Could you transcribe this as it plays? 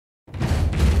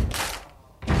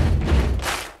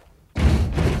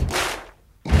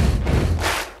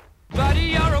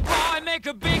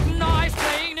make a big noise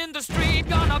playing in the street.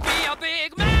 Gonna be a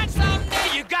big man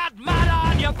someday. You got mud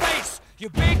on your face, you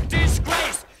big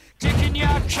disgrace. Kicking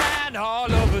your can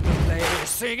all over the place,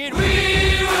 singing, we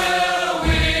will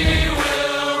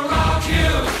rock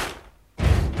you.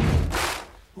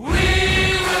 We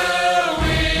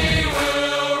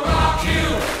will rock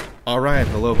you. All right,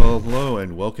 hello,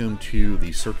 and welcome to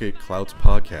the Circuit Clouts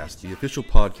podcast, the official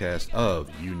podcast of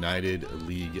United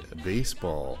League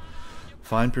Baseball.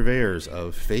 Fine purveyors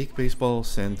of fake baseball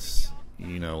since,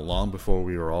 long before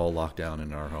we were all locked down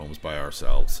in our homes by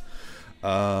ourselves.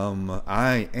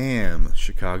 I am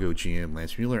Chicago GM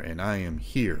Lance Mueller, and I am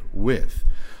here with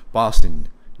Boston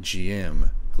GM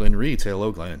Glen Reed. Say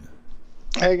hello, Glen.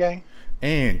 Hey, gang.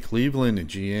 And Cleveland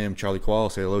GM Charlie Quall.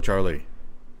 Say hello, Charlie.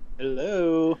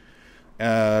 Hello.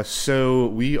 So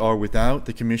we are without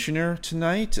the commissioner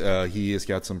tonight. He has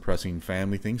got some pressing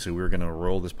family things, so we're going to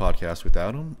roll this podcast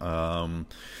without him.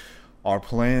 Our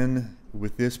plan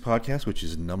with this podcast, which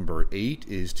is number 8,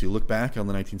 is to look back on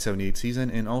the 1978 season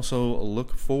and also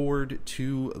look forward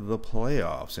to the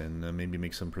playoffs and maybe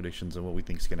make some predictions of what we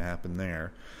think is going to happen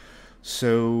there.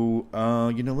 So,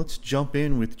 let's jump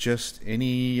in with just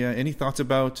any thoughts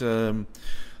about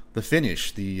the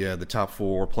finish, the top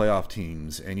 4 playoff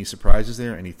teams. Any surprises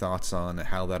there? Any thoughts on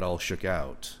how that all shook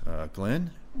out?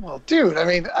 Glenn? Well, dude,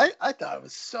 I thought it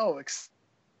was so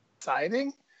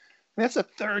exciting. That's the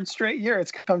 3rd straight year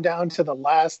it's come down to the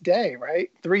last day, right?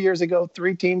 3 years ago,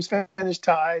 3 teams finished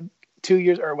tied. 2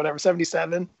 years or whatever,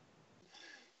 77.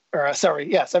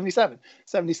 77.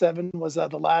 77 was the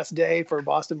last day for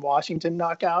Boston-Washington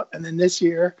knockout. And then this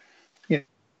year,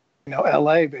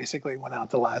 LA basically went out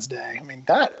the last day.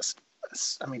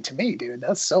 To me, dude,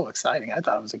 that's so exciting. I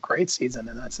thought it was a great season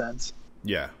in that sense.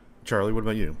 Yeah. Charlie, what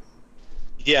about you?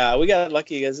 Yeah, we got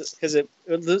lucky because it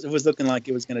was looking like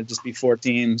it was going to just be 4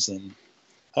 teams and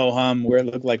ho-hum, where it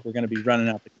looked like we're going to be running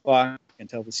out the clock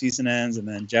until the season ends. And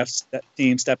then Jeff's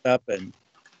team stepped up, and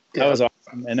that was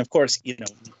awesome. And, of course,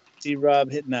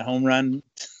 C-Rob hitting that home run.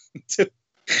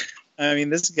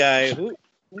 This guy, who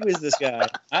is this guy?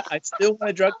 I still want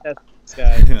to drug test this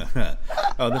guy.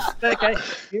 That guy,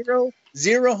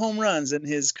 zero home runs in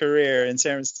his career in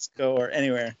San Francisco or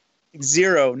anywhere.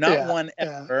 0, not one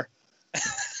ever.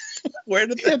 Where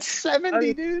did it's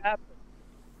 70, dude?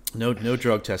 No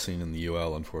drug testing in the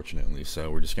UL, unfortunately. So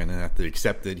we're just gonna have to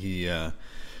accept that he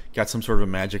got some sort of a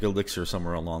magic elixir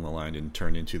somewhere along the line and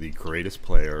turned into the greatest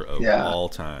player of all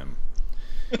time.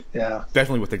 Yeah,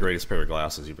 definitely with the greatest pair of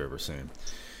glasses you've ever seen.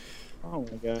 Oh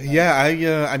my god! Yeah,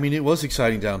 it was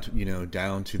exciting down to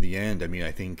the end.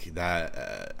 I think that,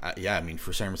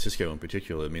 for San Francisco in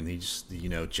particular, they just,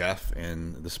 Jeff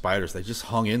and the Spiders, they just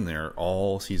hung in there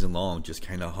all season long, just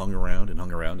kind of hung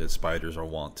around as Spiders are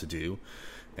wont to do,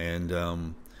 and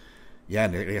I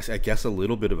guess a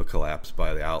little bit of a collapse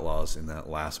by the Outlaws in that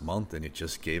last month, and it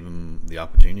just gave them the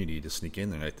opportunity to sneak in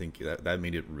there. And I think that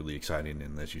made it really exciting,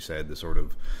 and as you said,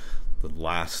 the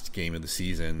last game of the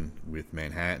season with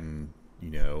Manhattan,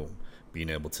 being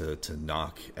able to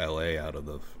knock LA out of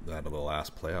the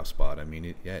last playoff spot. It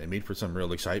made for some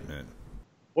real excitement.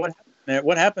 What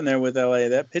happened there with LA?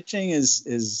 That pitching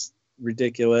is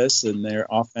ridiculous, and their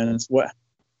offense.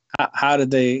 How did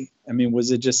they?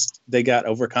 Was it just they got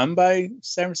overcome by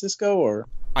San Francisco, or?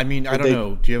 I don't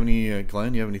know. Do you have any,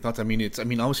 Glenn? Do you have any thoughts?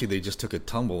 Obviously they just took a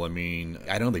tumble. I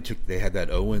don't know. They had that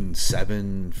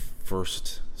 0-7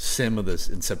 first sim of this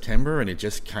in September, and it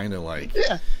just kind of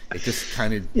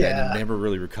never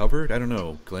really recovered. I don't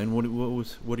know, Glenn.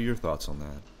 What are your thoughts on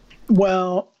that?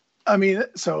 Well, he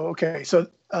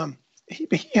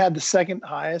had the second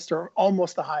highest, or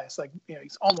almost the highest.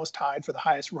 He's almost tied for the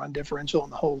highest run differential in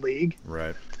the whole league.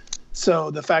 Right.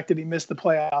 So the fact that he missed the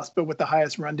playoffs, but with the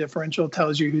highest run differential,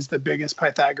 tells you who's the biggest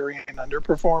Pythagorean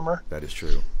underperformer. That is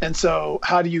true. And so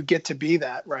how do you get to be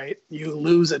that, right? You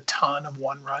lose a ton of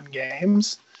 1-run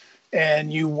games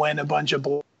and you win a bunch of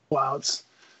blowouts.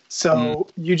 So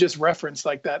you just referenced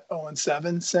that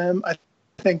 0-7 sim. I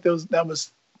think that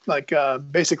was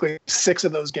basically 6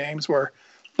 of those games were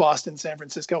Boston, San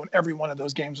Francisco, and every one of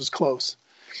those games was close.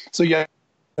 So you're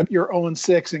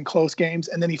 0-6 in close games,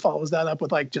 and then he follows that up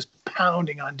with just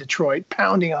pounding on Detroit,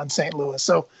 pounding on St. Louis.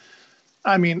 So,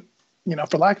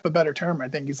 for lack of a better term, I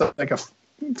think he's like a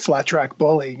flat track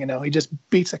bully. He just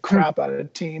beats the crap out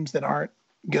of teams that aren't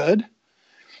good.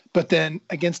 But then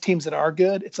against teams that are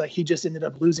good, it's like he just ended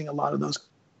up losing a lot of those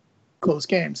close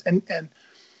games. And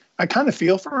I kind of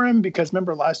feel for him because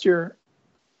remember last year,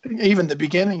 even the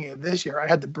beginning of this year, I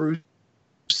had the Bruce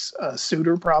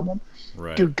Sutter problem.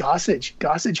 Right. Dude,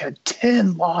 Gossage had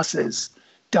 10 losses,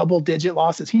 double-digit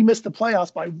losses. He missed the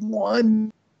playoffs by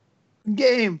 1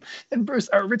 game, and Rich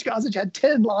Gossage had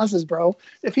 10 losses, bro.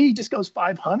 If he just goes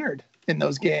 500 in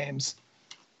those games,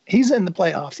 he's in the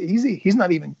playoffs easy. He's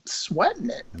not even sweating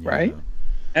it, right?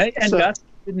 And Gossage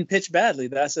didn't pitch badly.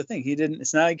 That's the thing. He didn't.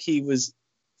 It's not like he was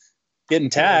getting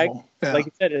tagged. Yeah. Like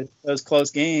you said, those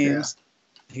close games,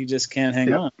 he just can't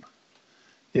hang on.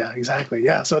 Yeah, exactly.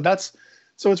 Yeah, so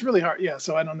it's really hard. Yeah,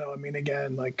 so I don't know. I mean,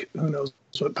 again, like who knows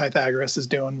what Pythagoras is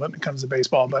doing when it comes to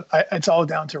baseball, but it's all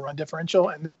down to run differential,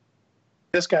 and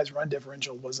this guy's run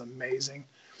differential was amazing.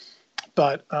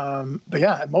 But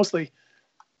yeah, mostly,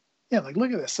 yeah, like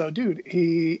look at this. So, dude,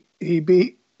 he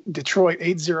beat Detroit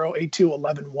 8-0, 8-2,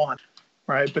 11-1,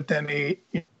 right? But then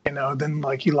then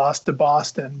like he lost to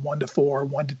Boston 1-4,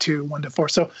 1-2, 1-4.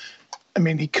 So, I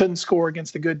mean, he couldn't score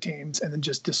against the good teams and then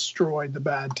just destroyed the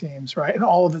bad teams, right? And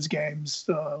all of his games,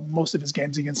 most of his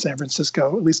games against San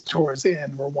Francisco, at least towards the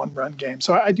end, were one-run games.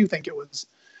 So I do think it was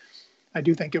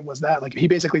that. Like he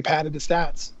basically padded his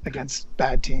stats against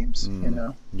bad teams,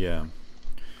 Yeah.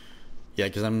 Yeah,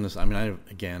 because I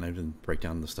didn't break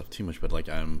down this stuff too much, but like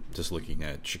I'm just looking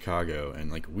at Chicago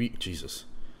and like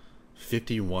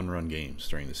 51 run games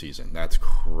during the season. That's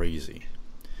crazy.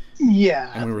 Yeah,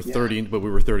 and we were 30, but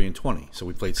we were 30-20, so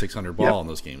we played 600 ball in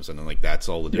those games, and then like that's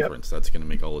all the difference. That's going to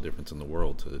make all the difference in the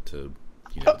world to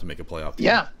make a playoff team.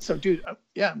 Yeah. So, dude, I'm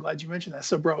glad you mentioned that.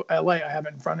 So, bro, LA, I have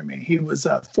it in front of me. He was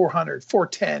 400,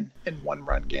 410 in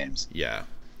one-run games. Yeah.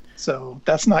 So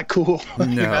that's not cool. No,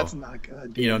 that's not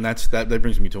good. Dude. And that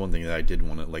brings me to one thing that I did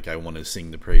want to like. I want to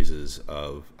sing the praises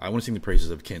of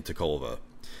Kent Tekulve.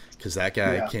 Because that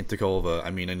guy, Kent Tekulve,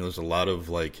 I mean, I know there's a lot of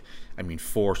Forrester. I mean,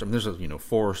 there's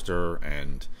Forrester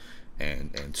and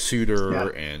Suter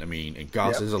and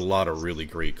Goss. There's a lot of really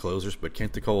great closers, but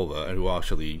Kent Tekulve, who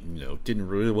actually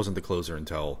wasn't the closer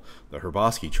until the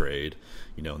Hrabosky trade,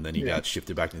 and then he got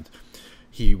shifted back.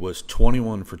 He was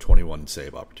 21 for 21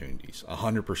 save opportunities,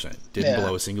 100%. Didn't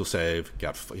blow a single save.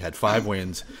 Had 5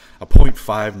 wins, a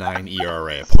 .59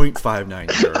 ERA,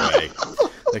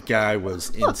 That guy was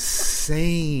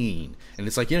insane, and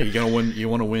it's like you want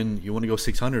to go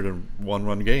 600 in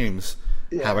one-run games.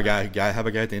 Yeah. Have a guy at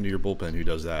the end of your bullpen who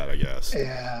does that. I guess.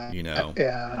 Yeah.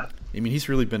 Yeah. I mean, he's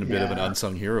really been a bit of an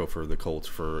unsung hero for the Colts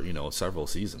for several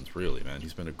seasons. Really, man,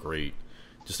 he's been a great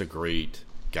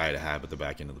guy to have at the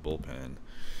back end of the bullpen.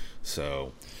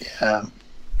 So. Yeah.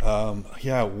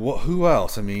 Who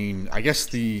else? I mean, I guess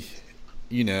for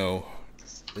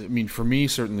me,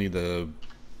 certainly the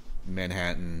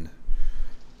Manhattan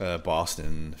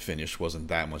Boston finish wasn't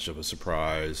that much of a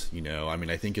surprise. I mean,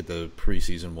 I think at the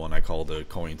preseason one I called a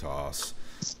coin toss,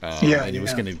 and it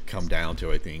was going to come down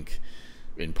to, I think,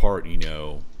 in part,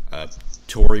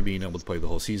 Torrey being able to play the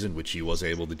whole season, which he was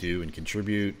able to do and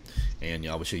contribute, and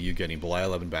obviously you getting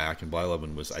Blyleven back, and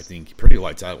Blyleven was, I think, pretty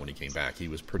lights out when he came back. He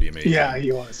was pretty amazing. Yeah,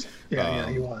 he was.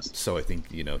 He was. So I think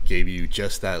gave you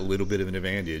just that little bit of an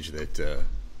advantage that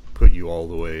put you all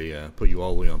the way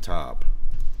on top.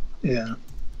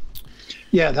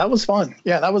 Yeah, that was fun.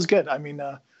 Yeah, that was good. I mean,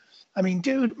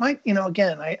 dude,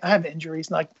 again, I have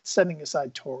injuries, like setting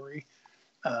aside Torrey.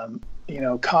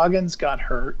 Coggins got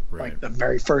hurt like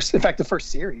the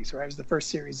first series, right? It was the first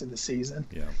series of the season.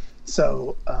 Yeah.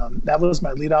 So that was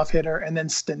my leadoff hitter, and then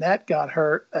Stinnett got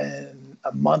hurt a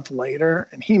month later,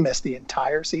 and he missed the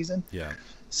entire season. Yeah.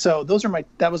 So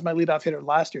that was my leadoff hitter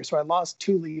last year. So I lost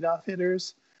 2 leadoff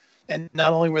hitters, and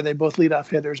not only were they both leadoff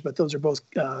hitters, but those are both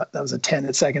that was a 10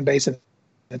 at second base and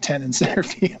a 10 in center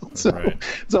field.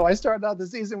 So I started out the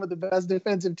season with the best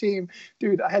defensive team.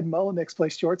 Dude, I had Mullenix play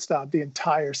shortstop the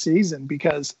entire season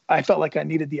because I felt like I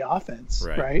needed the offense,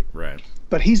 right?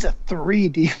 But he's a 3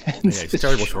 defense. Yeah, he's a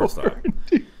terrible shortstop.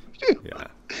 Yeah.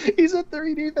 He's a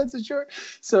 3 defensive short.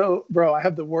 So, bro, I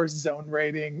have the worst zone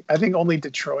rating. I think only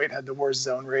Detroit had the worst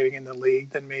zone rating in the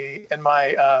league than me. And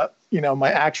my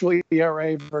my actual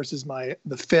ERA versus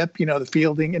the FIP, the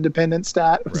fielding independent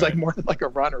stat, was like more than like a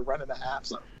run or run and a half.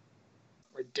 So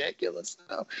ridiculous.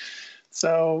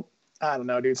 So I don't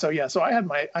know, dude. So yeah, so I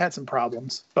had some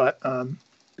problems, but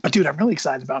dude, I'm really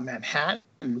excited about Manhattan,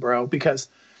 bro, because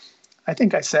I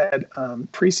think I said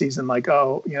preseason, like,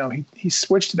 he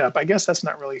switched it up. I guess that's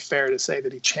not really fair to say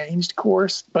that he changed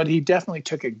course, but he definitely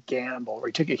took a gamble, or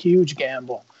he took a huge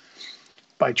gamble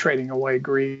by trading away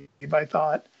Grieve, I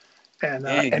thought.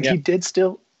 And he did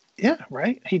still,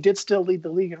 he did still lead the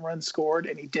league in runs scored,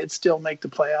 and he did still make the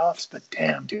playoffs. But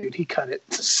damn, dude, he cut it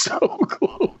so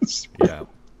close. Yeah.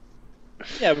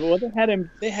 Yeah, but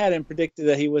they had him predicted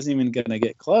that he wasn't even going to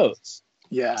get close.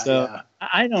 Yeah. So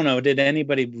I don't know. Did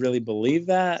anybody really believe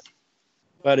that?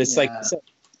 But it's like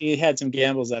he had some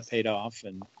gambles that paid off,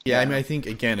 and yeah, I mean, I think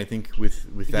with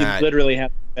that, you literally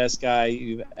have the best guy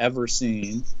you've ever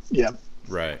seen. Yeah.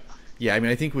 right. Yeah, I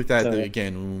mean, I think with that, So-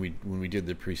 again, when we did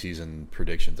the preseason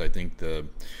predictions, I think the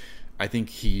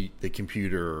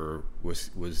computer was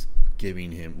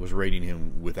rating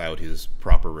him without his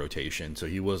proper rotation, so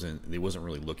they wasn't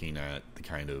really looking at the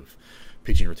kind of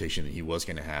pitching rotation that he was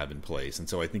going to have in place, and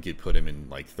so I think it put him in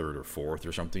like third or fourth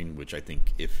or something. Which I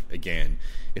think if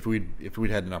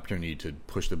we'd had an opportunity to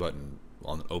push the button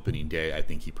on opening day, I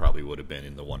think he probably would have been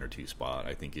in the 1 or 2 spot.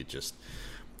 I think it just,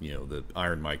 the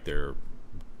Iron Mike there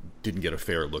didn't get a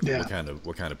fair look at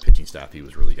what kind of pitching staff he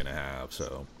was really going to have.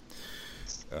 So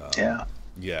I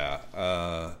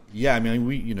mean,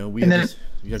 we And then-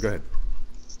 go ahead.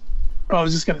 I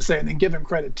was just going to say, and then give him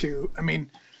credit too. I mean,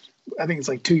 I think it's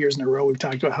like 2 years in a row we've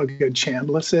talked about how good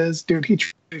Chambliss is. Dude, he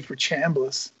traded for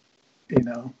Chambliss.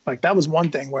 Like that was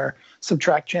one thing where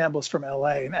subtract Chambliss from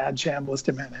LA and add Chambliss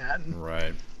to Manhattan.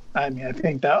 Right. I mean, I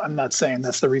think that, I'm not saying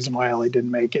that's the reason why LA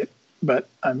didn't make it, but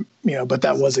but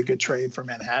that was a good trade for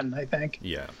Manhattan, I think.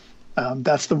 Yeah.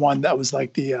 That's the one that was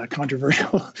like the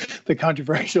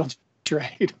controversial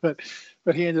trade, but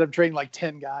he ended up trading like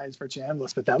 10 guys for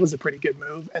Chambliss, but that was a pretty good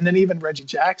move. And then even Reggie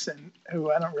Jackson,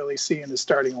 who I don't really see in the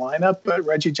starting lineup, but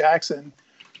Reggie Jackson,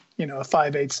 a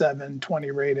 5'8",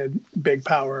 20 rated, big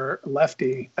power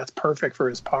lefty, that's perfect for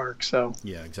his park. So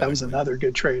Yeah, exactly. that was another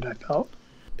good trade, I felt.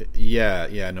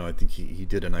 Yeah, no, I think he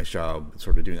did a nice job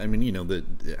sort of doing. I mean,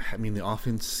 the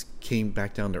offense came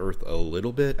back down to earth a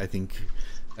little bit. I think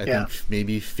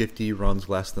maybe 50 runs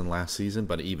less than last season,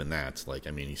 but even that's like,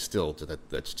 I mean,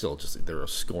 that's still just, they're a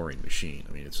scoring machine.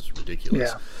 I mean, it's just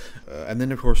ridiculous. Yeah. And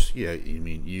then of course, I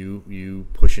mean, you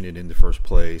pushing it into first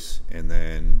place, and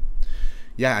then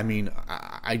I mean,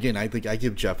 I think I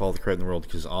give Jeff all the credit in the world,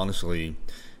 because honestly,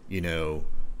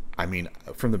 I mean,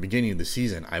 from the beginning of the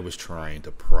season, I was trying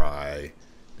to pry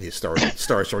his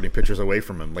starting pitchers away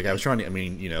from him. Like I was trying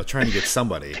to get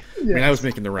somebody. I mean, I was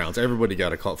making the rounds. Everybody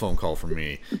got a phone call from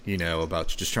me, about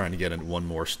just trying to get one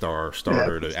more starter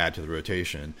to add to the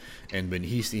rotation. And when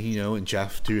and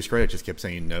Jeff, to his credit, just kept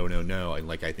saying no. And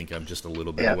like, I think I'm just a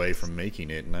little bit away from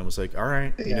making it. And I was like, all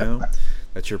right,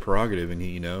 that's your prerogative. And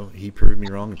he proved me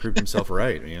wrong and proved himself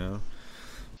right.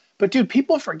 But dude,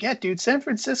 people forget, San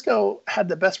Francisco had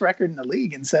the best record in the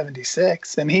league in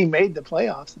 76, and he made the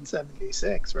playoffs in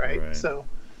 76, right? So,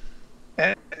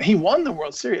 and he won the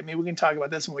World Series. I mean, we can talk about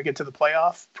this when we get to the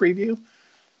playoff preview,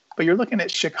 but you're looking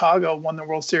at Chicago won the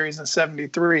World Series in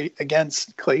 73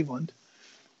 against Cleveland.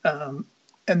 And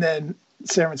then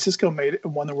San Francisco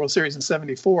won the World Series in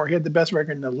 74. He had the best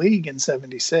record in the league in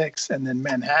 76, and then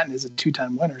Manhattan is a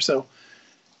 2-time winner. So,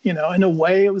 in a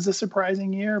way, it was a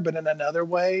surprising year, but in another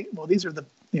way, well, these are the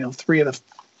 3 of the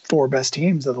 4 best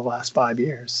teams of the last 5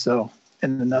 years. So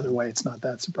in another way, it's not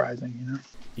that surprising.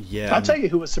 Yeah, I'll tell you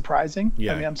who was surprising.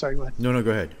 Yeah, I mean, I'm sorry, go ahead. No,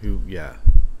 go ahead. Who? Yeah,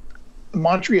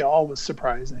 Montreal was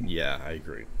surprising. Yeah, I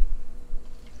agree.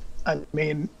 I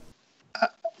mean,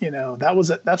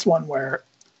 that's one where.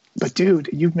 But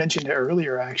dude, you've mentioned it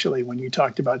earlier actually when you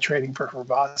talked about trading for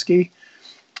Hrabosky.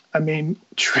 I mean,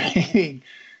 trading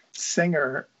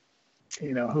Singer,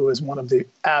 who is one of the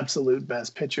absolute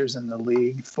best pitchers in the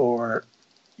league, for,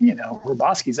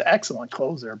 Hrabosky's an excellent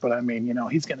closer, but I mean,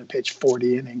 he's going to pitch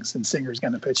 40 innings and Singer's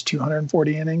going to pitch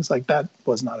 240 innings. Like, that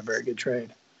was not a very good trade.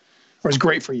 Or it's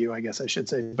great for you, I guess I should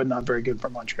say, but not very good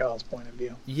from Montreal's point of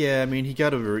view. Yeah, I mean, he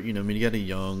got a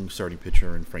young starting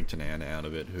pitcher in Frank Tanana out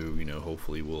of it, who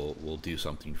hopefully will do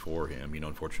something for him.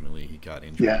 Unfortunately, he got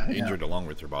injured along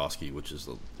with Hrabosky, which is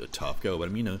a tough go. But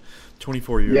I mean, a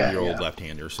 24-year-old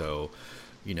left-hander, so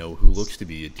who looks to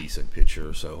be a decent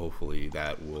pitcher. So hopefully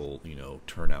that will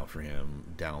turn out for him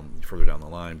further down the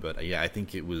line. But I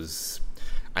think it was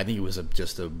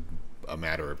just a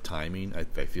matter of timing.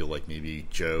 I feel like maybe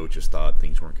Joe just thought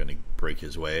things weren't going to break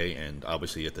his way, and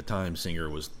obviously at the time Singer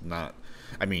was not.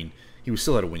 I mean, he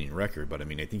still had a winning record, but I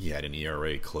mean, I think he had an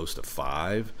ERA close to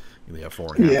 5. They have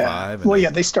 4.5, 5.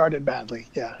 Well, they started badly.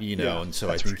 Yeah, and so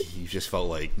I think he just felt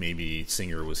like maybe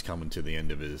Singer was coming to the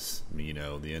end of his,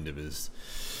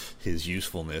 his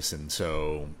usefulness, and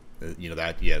so.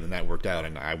 Then that worked out,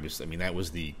 and that was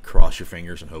the cross your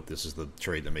fingers and hope this is the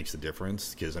trade that makes the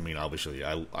difference, because obviously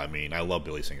I love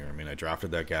Billy Singer. I mean, I drafted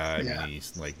that guy. I mean,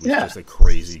 he's just a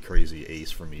crazy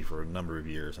ace for me for a number of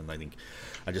years, and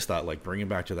I just thought like bring him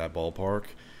back to that ballpark,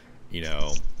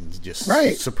 just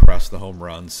suppress the home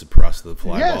runs, suppress the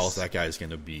fly balls. That guy's going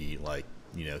to be like,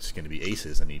 it's going to be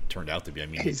aces, and he turned out to be. I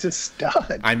mean, he's a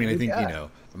stud. I mean, I think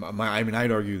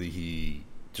I'd argue that he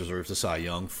deserves a Cy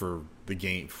Young for the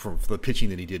game for the pitching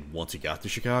that he did once he got to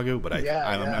Chicago. But I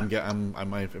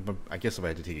guess if I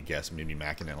had to take a guess, maybe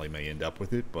McAnally may end up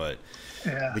with it. But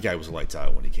the guy was lights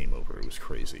out when he came over. It was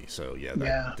crazy. So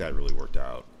that really worked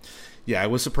out. Yeah, I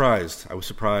was surprised. I was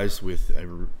surprised with,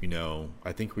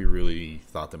 I think we really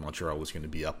thought that Montreal was going to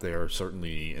be up there,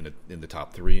 certainly in the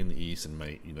top 3 in the East, and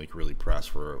might really press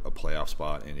for a playoff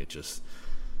spot. And it just,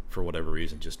 for whatever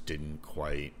reason, just didn't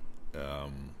quite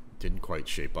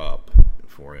shape up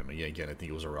for him. And yeah, again, I think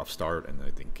it was a rough start, and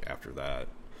I think after that,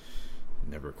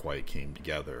 never quite came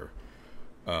together.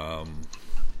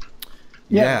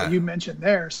 You mentioned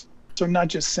theirs. So not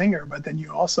just Singer, but then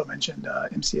you also mentioned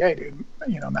MCA, dude.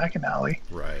 McAnally.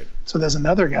 Right. So there's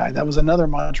another guy. That was another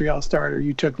Montreal starter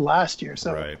you took last year.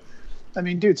 So, right. I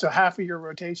mean, dude. So half of your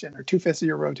rotation, or 2/5 of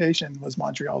your rotation, was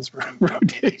Montreal's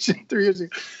rotation 3 years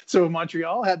ago. So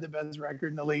Montreal had the best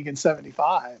record in the league in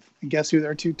 '75, and guess who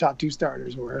their top two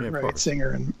starters were? Right,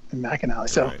 Singer and McAnally.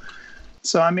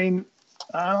 So I mean,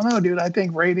 I don't know, dude. I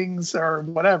think ratings or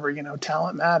whatever,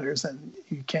 talent matters, and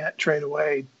you can't trade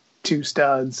away 2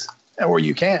 studs. Or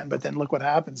you can, but then look what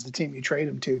happens. The team you trade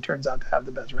him to turns out to have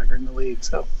the best record in the league.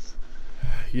 So,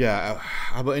 yeah.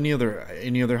 How about any other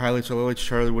highlights or lowlights,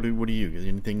 Charlie? What do you?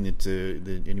 Anything that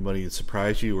anybody that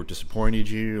surprised you or disappointed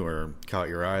you or caught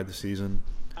your eye this season?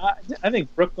 I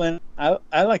think Brooklyn. I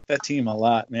like that team a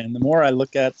lot, man. The more I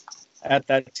look at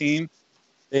that team,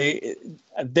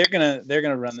 they're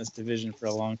gonna run this division for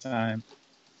a long time.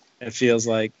 It feels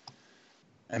like.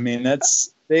 I mean,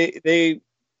 they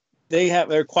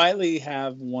quietly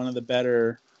have one of the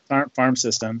better farm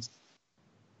systems,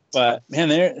 but man,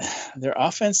 their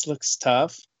offense looks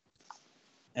tough,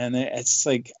 and it's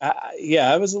like,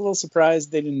 I was a little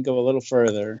surprised they didn't go a little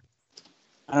further.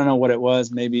 I don't know what it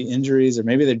was, maybe injuries, or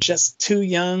maybe they're just too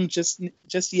young, just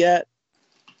yet.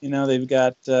 They've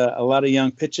got a lot of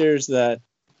young pitchers that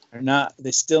are not.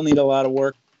 They still need a lot of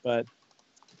work, but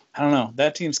I don't know.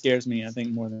 That team scares me, I think,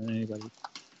 more than anybody.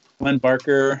 Glen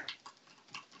Barker.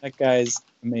 That guy's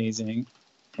amazing.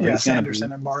 Yeah,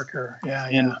 Sanderson and Barker.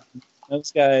 Yeah.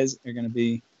 Those guys are going to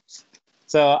be.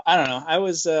 So I don't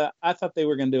know. I thought they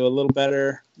were going to do a little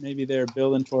better. Maybe they're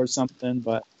building towards something,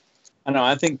 but I don't know.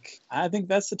 I think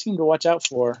that's the team to watch out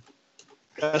for,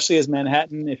 especially as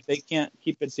Manhattan. If they can't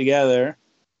keep it together,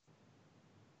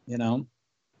 in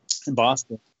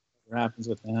Boston, what happens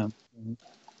with them?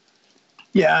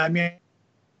 Yeah, I mean,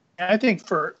 I think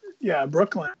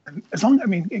Brooklyn,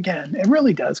 again, it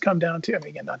really does come down to,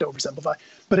 again, not to oversimplify,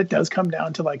 but it does come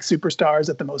down to like superstars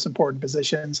at the most important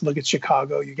positions. Look at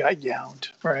Chicago, you got Yount,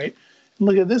 right? And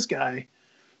look at this guy.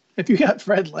 If you got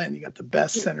Fred Lynn, you got the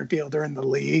best center fielder in the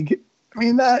league. I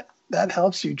mean, that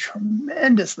helps you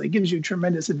tremendously, gives you a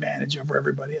tremendous advantage over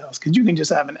everybody else, because you can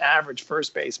just have an average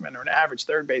first baseman or an average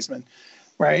third baseman,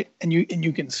 right? And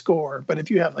you can score. But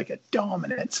if you have like a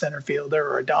dominant center fielder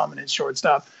or a dominant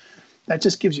shortstop, that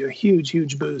just gives you a huge,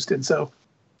 huge boost. And so,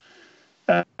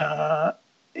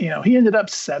 he ended up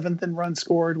 7th in runs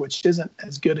scored, which isn't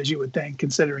as good as you would think,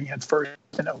 considering he had first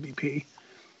in OBP.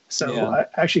 So I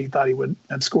actually thought he would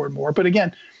have scored more. But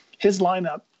again, his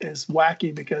lineup is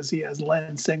wacky because he has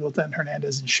Len, Singleton,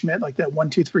 Hernandez, and Schmidt. Like that 1,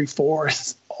 2, 3, 4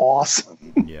 is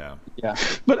awesome. Yeah.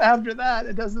 But after that,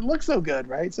 it doesn't look so good,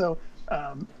 right? So,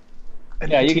 you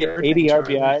get 80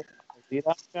 RBI.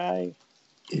 Leadoff guy.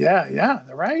 Yeah,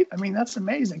 right. I mean, that's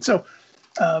amazing. So,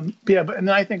 and then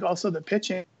I think also the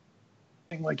pitching,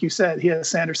 like you said, he has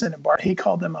Sanderson and Bart. He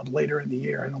called them up later in the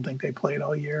year. I don't think they played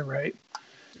all year, right?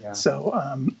 Yeah. So,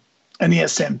 and he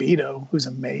has Sambito, who's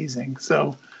amazing.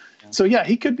 So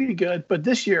he could be good. But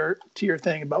this year, to your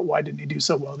thing about why didn't he do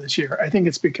so well this year, I think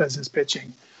it's because his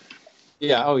pitching.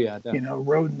 Yeah. Oh yeah. Definitely.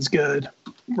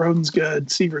 Rodden's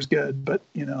good, Seaver's good, but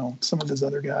some of his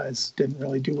other guys didn't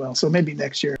really do well. So maybe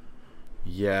next year.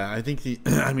 Yeah, I think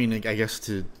I guess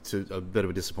to a bit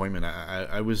of a disappointment,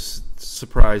 I was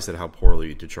surprised at how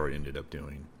poorly Detroit ended up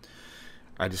doing.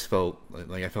 I just felt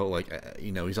like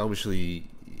he's obviously,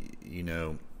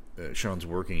 Sean's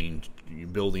working,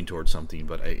 building towards something,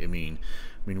 but I mean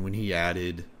when he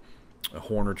added a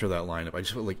Horner to that lineup, I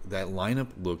just felt like that lineup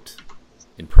looked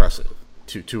impressive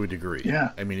to a degree.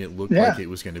 Yeah. I mean, it looked like it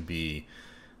was going to be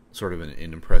sort of an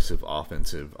impressive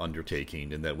offensive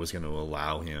undertaking, and that was going to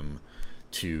allow him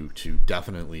to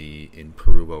definitely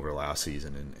improve over last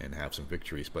season and have some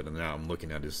victories. But now I'm looking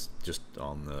at his just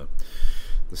on the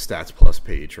Stats Plus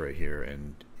page right here,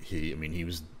 and he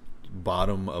was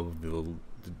bottom of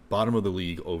the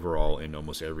league overall in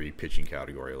almost every pitching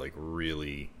category. Like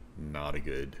really not a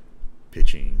good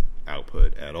pitching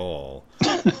output at all.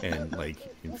 And like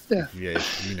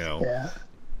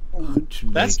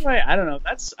That's why I don't know.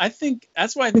 That's why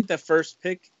I think that first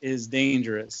pick is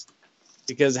dangerous,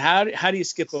 because how do you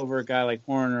skip over a guy like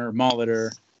Horner,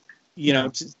 Molitor,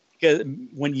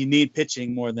 when you need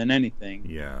pitching more than anything?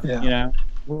 Yeah.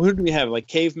 Who do we have, like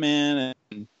Caveman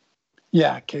and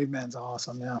Caveman's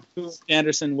awesome. Yeah,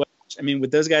 Anderson.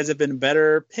 Would those guys have been a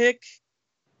better pick?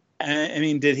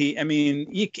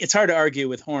 It's hard to argue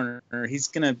with Horner. He's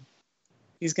gonna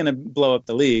blow up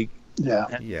the league.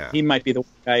 Yeah. He might be the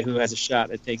guy who has a shot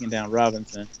at taking down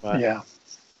Robinson. But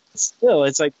still,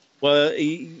 it's like, well,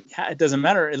 it doesn't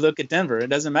matter. Look at Denver. It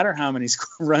doesn't matter how many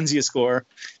runs you score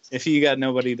if you got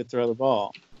nobody to throw the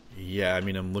ball. Yeah, it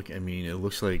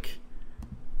looks like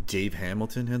Dave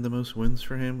Hamilton had the most wins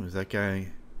for him. Was that guy?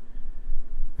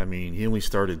 He only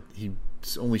started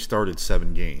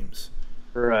 7 games.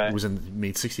 Right.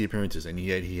 Made 60 appearances, and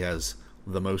yet he has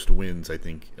the most wins, I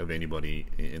think, of anybody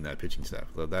in that pitching staff.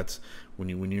 So that's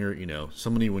when you're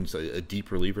somebody wins a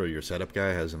deep reliever, or your setup guy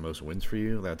has the most wins for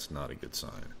you. That's not a good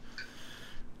sign.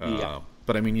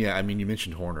 But you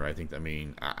mentioned Horner. I think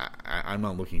I'm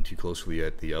not looking too closely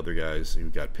at the other guys who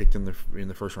got picked in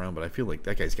the first round, but I feel like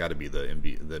that guy's got to be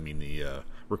the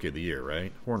rookie of the year,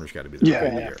 right? Horner's got to be the rookie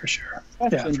of the year for sure.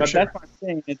 But that's what I'm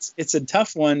saying. It's a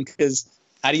tough one, because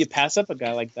how do you pass up a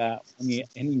guy like that when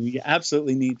you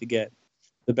absolutely need to get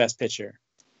the best pitcher?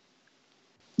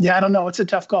 Yeah, I don't know. It's a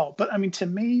tough call. But, to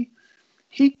me,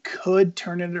 he could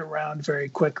turn it around very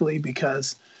quickly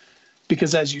because,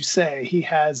 as you say, he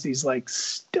has these, like,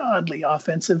 studly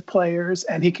offensive players,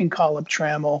 and he can call up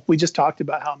Trammell. We just talked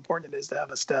about how important it is to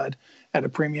have a stud at a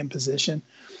premium position.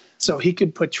 So he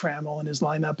could put Trammell in his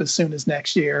lineup as soon as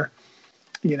next year.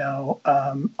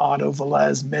 Otto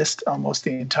Velez missed almost the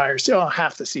entire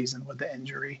half the season with the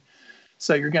injury.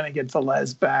 So you're going to get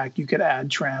Velez back. You could add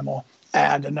Trammell,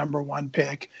 add a number 1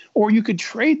 pick, or you could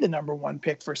trade the number 1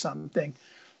 pick for something.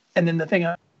 And then the thing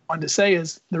I wanted to say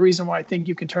is the reason why I think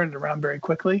you can turn it around very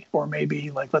quickly, or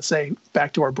maybe, like, let's say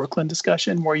back to our Brooklyn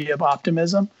discussion where you have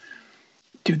optimism.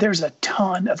 Dude, there's a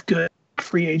ton of good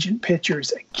free agent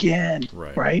pitchers again,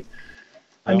 right?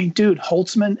 Dude,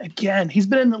 Holtzman, again, he's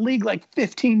been in the league like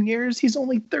 15 years. He's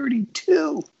only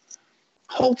 32.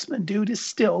 Holtzman, dude, is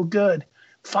still good.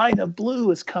 Vida Blue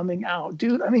is coming out.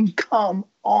 Dude, come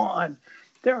on.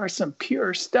 There are some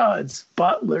pure studs.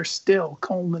 Butler still.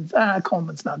 Coleman's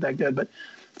not that good, but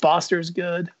Foster's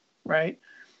good, right?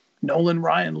 Nolan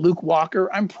Ryan, Luke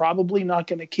Walker. I'm probably not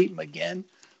going to keep McGinn.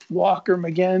 Walker,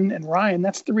 McGinn, and Ryan,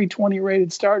 that's 320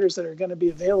 rated starters that are going to be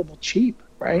available cheap,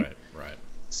 right? Right.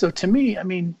 So to me,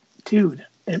 dude,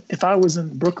 if I was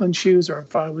in Brooklyn shoes, or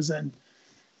if I was in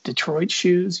Detroit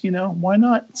shoes, why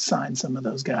not sign some of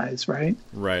those guys, right?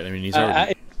 Right. He's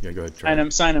already. Go ahead. Charlie. And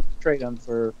I'm signing trade them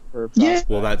for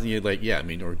Well, that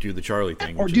or do the Charlie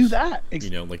thing, or do that.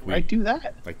 Do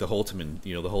that, like the Holtzman,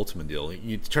 the Holtzman deal.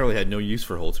 Charlie had no use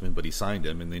for Holtzman, but he signed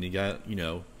him, and then he got, he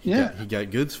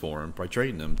got goods for him by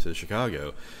trading him to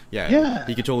Chicago. Yeah,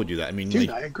 he could totally do that.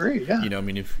 Dude, I agree. Yeah,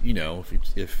 if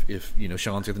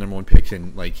Sean's got the number 1 pick,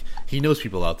 and he knows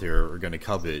people out there are going to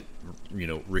covet,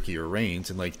 Ricky or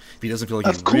Reigns, and if he doesn't feel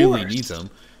like he really needs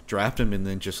them, draft him, and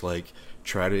then just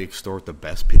try to extort the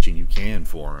best pitching you can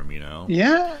for him,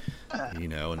 Yeah.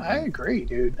 And I agree,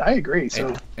 dude. I agree. So,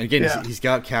 and again, he's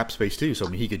got cap space too, so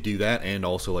he could do that, and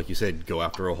also, like you said, go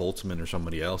after a Holtzman or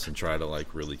somebody else and try to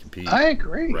really compete. I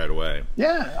agree right away.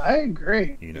 Yeah, I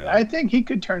agree. I think he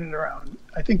could turn it around.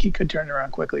 I think he could turn it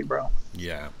around quickly, bro.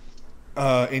 Yeah.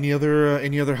 Any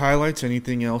other highlights?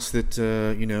 Anything else that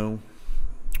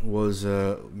was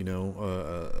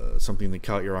something that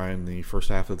caught your eye in the first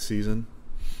half of the season?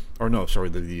 Or no, sorry,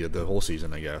 the whole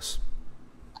season, I guess.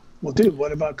 Well, dude,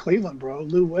 what about Cleveland, bro?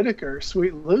 Lou Whitaker,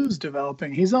 Sweet Lou's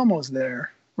developing. He's almost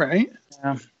there, right?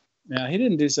 Yeah, he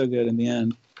didn't do so good in the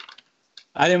end.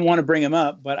 I didn't want to bring him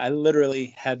up, but I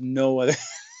literally had nobody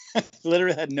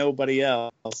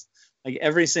else. Like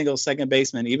every single second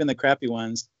baseman, even the crappy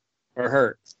ones, were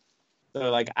hurt.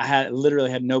 So I literally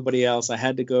had nobody else. I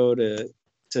had to go to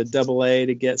AA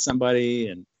to get somebody,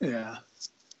 and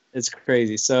it's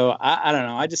crazy. So I don't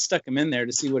know. I just stuck him in there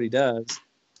to see what he does.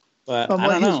 But I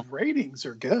don't know. His ratings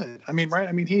are good.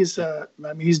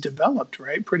 He's developed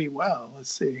pretty well.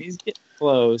 Let's see. He's getting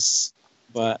close,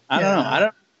 but I don't know. I don't know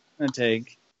what I'm gonna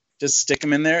take. Just stick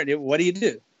him in there. What do?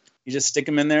 You just stick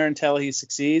him in there until he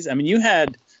succeeds. You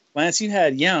had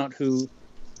Yount, who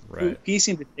he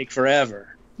seemed to take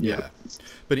forever. Yeah,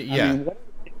 but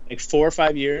like 4 or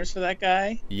 5 years for that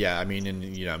guy. Yeah,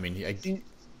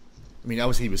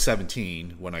 obviously he was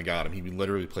 17 when I got him. He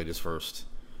literally played his first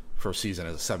first season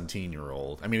as a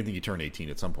 17-year-old. I mean, I think he turned 18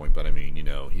 at some point, but I mean,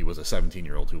 he was a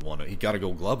 17-year-old who he got a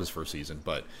Gold Glove his first season,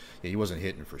 but he wasn't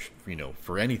hitting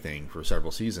for anything for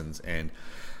several seasons. And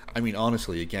I mean,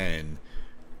 honestly, again,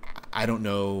 I don't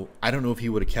know if he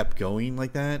would have kept going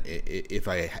like that if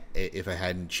I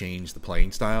hadn't changed the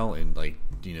playing style and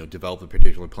developed a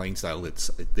particular playing style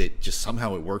that just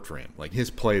somehow it worked for him. Like his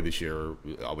play this year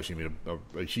obviously made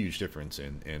a huge difference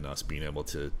in us being able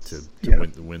to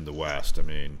win the West. I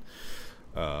mean,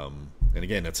 and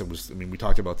again, we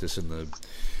talked about this in the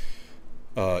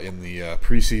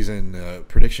preseason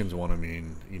predictions one. I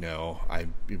mean,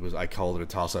 I called it a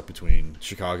toss up between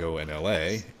Chicago and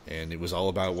LA, and it was all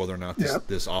about whether or not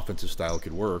this offensive style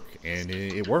could work, and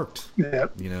it worked.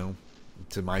 Yep.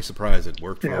 To my surprise, it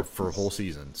worked for a whole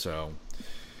season. So,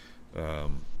 so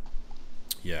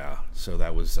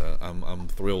that was I'm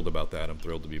thrilled about that. I'm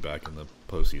thrilled to be back in the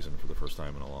postseason for the first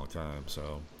time in a long time.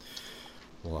 So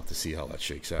we'll have to see how that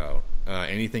shakes out.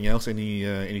 Anything else?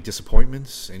 Any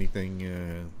disappointments?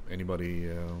 Anything? Anybody?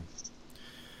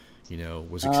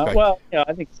 Was expecting? Well,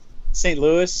 I think St.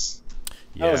 Louis.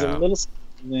 Yeah. That was a little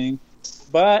surprising,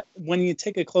 but when you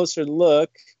take a closer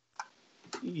look,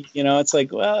 it's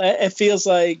like, well, it feels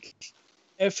like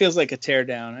a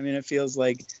teardown. I mean, it feels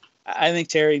like I think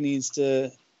Terry needs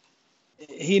to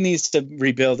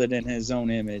rebuild it in his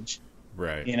own image.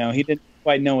 Right. He didn't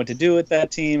quite know what to do with that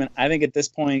team, and I think at this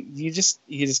point you just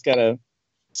gotta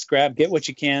get what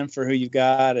you can for who you've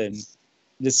got, and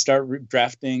just start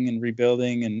drafting and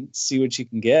rebuilding and see what you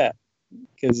can get,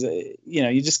 because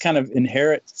you just kind of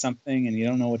inherit something and you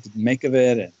don't know what to make of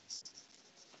it. And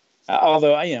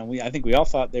although I think we all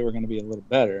thought they were going to be a little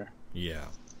better. Yeah,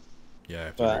 I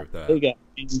have to agree with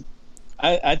that.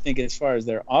 I think as far as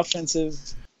their offensive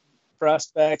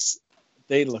prospects,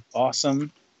 they look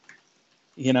awesome.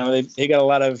 They got a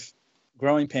lot of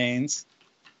growing pains,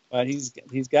 but he's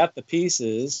got the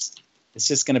pieces. It's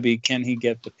just going to be, can he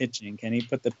get the pitching? Can he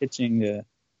put the pitching to,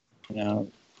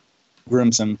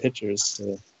 groom some pitchers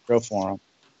to throw for him?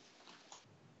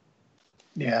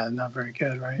 Yeah, not very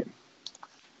good, right?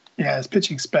 Yeah, his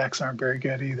pitching specs aren't very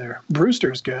good either.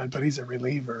 Brewster's good, but he's a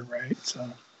reliever, right? So,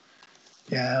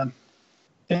 yeah,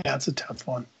 it's a tough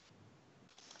one.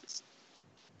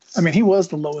 I mean, he was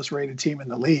the lowest rated team in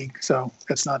the league, so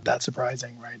it's not that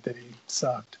surprising, right, that he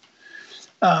sucked.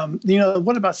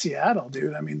 What about Seattle,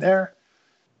 dude? I mean,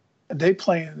 they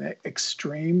play in an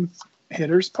extreme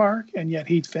hitters park, and yet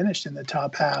he finished in the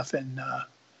top half in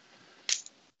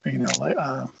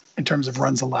terms of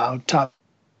runs allowed. Top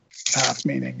half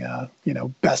meaning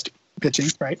best pitching,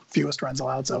 right? Fewest runs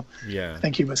allowed. So yeah, I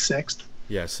think he was sixth.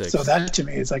 Yeah, sixth. So that to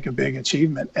me is like a big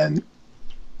achievement. And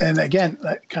again,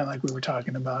 kind of like we were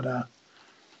talking about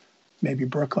maybe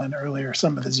Brooklyn earlier,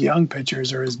 some of his young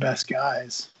pitchers are his best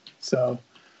guys. So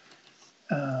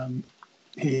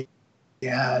he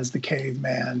has the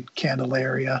caveman,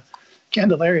 Candelaria.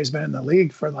 Candelaria's been in the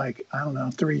league for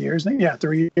 3 years. Yeah,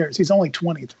 3 years. He's only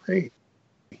 23.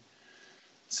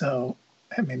 So,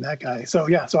 I mean, that guy. So,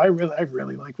 yeah, I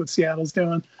really like what Seattle's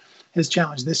doing. His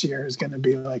challenge this year is going to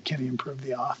be can he improve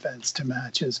the offense to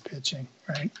match his pitching,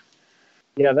 right?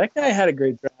 Yeah, that guy had a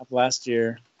great draft last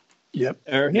year. Yep.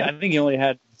 I think he only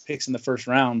had picks in the first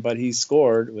round, but he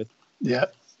scored with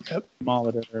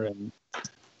Molitor and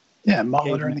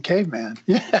Molitor and the caveman.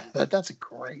 Yeah, that's a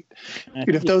great.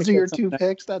 Dude, if those are your two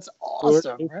picks, that's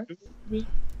awesome, right?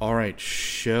 All right,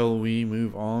 shall we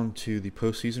move on to the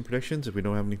postseason predictions if we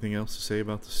don't have anything else to say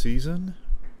about the season?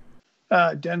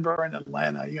 Denver and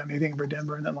Atlanta. You got anything for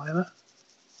Denver and Atlanta?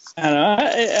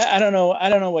 I don't know. I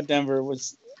don't know what Denver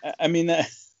was. I mean, I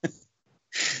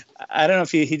don't know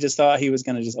if he just thought he was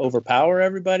going to just overpower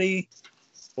everybody,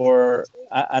 or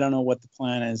I don't know what the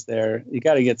plan is there. You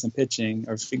got to get some pitching,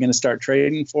 or if you're going to start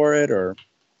trading for it, or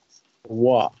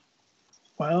what?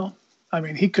 Well, I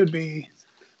mean, he could be.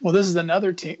 Well, this is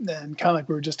another team then, kind of like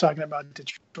we were just talking about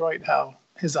Detroit, how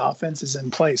his offense is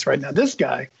in place right now. This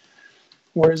guy,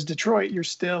 whereas Detroit, you're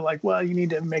still like, well, you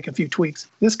need to make a few tweaks.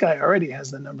 This guy already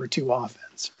has the number 2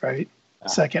 offense, right?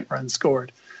 Second run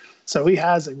scored. So he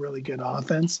has a really good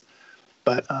offense.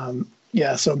 But,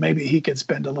 so maybe he could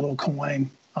spend a little coin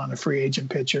on a free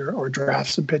agent pitcher or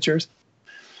draft some pitchers.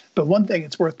 But one thing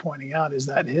it's worth pointing out is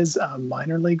that his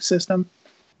minor league system,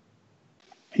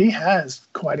 he has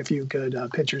quite a few good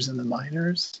pitchers in the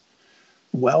minors.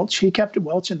 Welch, he kept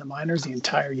Welch in the minors the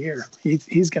entire year.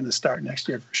 He's going to start next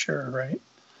year for sure, right?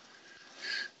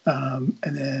 And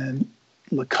then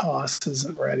Lacoste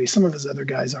isn't ready. Some of his other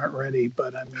guys aren't ready,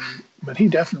 but he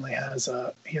definitely has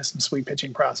some sweet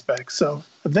pitching prospects. So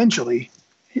eventually,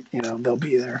 they'll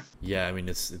be there. Yeah, I mean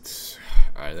it's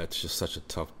that's just such a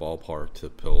tough ballpark to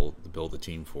build a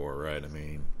team for, right? I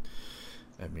mean,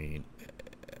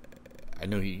 I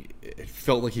know it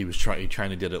felt like he was trying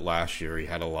to did it last year. He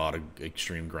had a lot of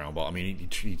extreme ground ball. I mean,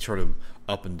 he sort of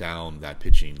up and down that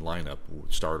pitching lineup,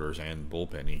 starters and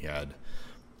bullpen. He had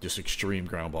just extreme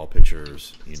ground ball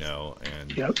pitchers,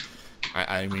 and Yep.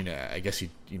 I mean, I guess he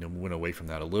went away from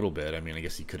that a little bit. I mean, I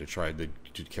guess he could have tried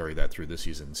to carry that through this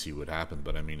season and see what happened.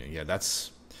 But I mean, I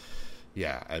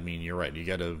mean, you're right. You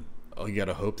gotta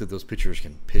hope that those pitchers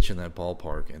can pitch in that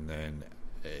ballpark, and then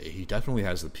he definitely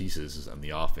has the pieces on the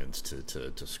offense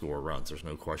to score runs. There's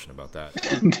no question about that.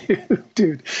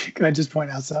 Dude, can I just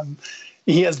point out something?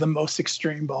 He has the most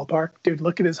extreme ballpark. Dude,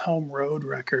 look at his home road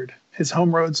record. His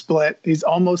home road split. He's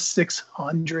almost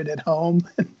 600 at home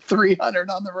and 300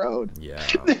 on the road. Yeah.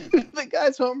 The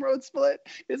guy's home road split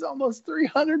is almost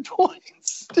 300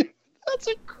 points. Dude, that's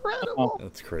incredible.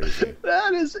 That's crazy.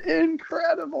 That is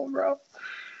incredible, bro.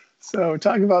 So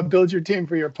talking about build your team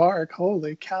for your park.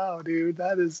 Holy cow, dude.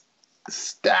 That is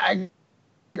staggering.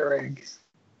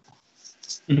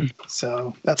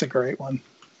 So that's a great one.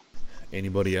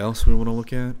 Anybody else we want to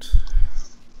look at?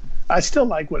 I still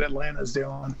like what Atlanta's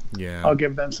doing. Yeah. I'll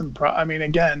give them some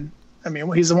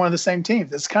he's one of the same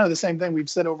teams. It's kind of the same thing we've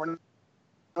said over and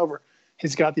over.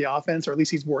 He's got the offense, or at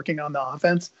least he's working on the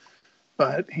offense,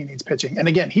 but he needs pitching. And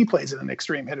again, he plays in an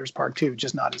extreme hitters park too,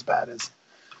 just not as bad as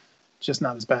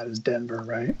Denver,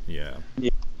 right? Yeah.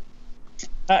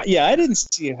 Yeah, I didn't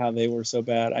see how they were so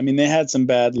bad. I mean, they had some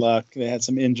bad luck. They had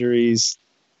some injuries.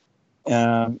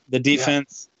 The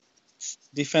defense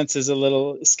is a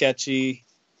little sketchy.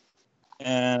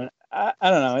 And I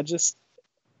don't know.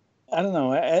 I don't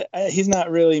know. He's not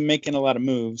really making a lot of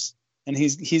moves, and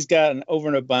he's got an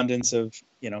overabundance of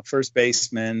first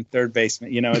baseman, third baseman.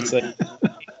 It's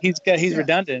like he's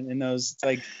redundant in those. It's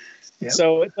like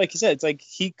so. Like you said, it's like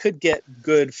he could get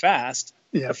good fast.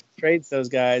 Yeah, if he trades those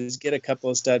guys, get a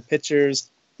couple of stud pitchers,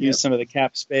 use some of the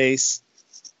cap space.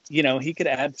 He could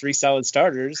add 3 solid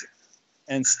starters,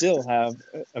 and still have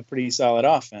a pretty solid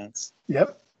offense.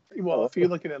 Yep. Well, if you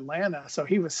look at Atlanta, so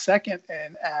he was second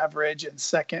in average and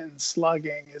second in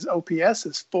slugging. His OPS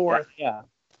is 4th. Yeah.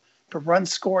 Per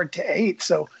runs scored to 8.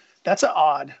 So that's an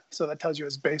odd. So that tells you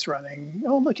his base running.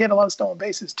 Oh, look, he had a lot of stolen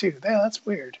bases too. Yeah, that's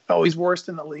weird. Oh, he's worst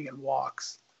in the league in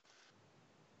walks.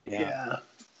 Yeah.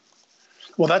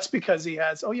 Well, that's because he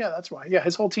has. Oh, yeah, that's why. Yeah,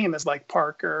 his whole team is like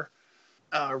Parker,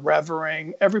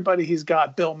 Revering, everybody he's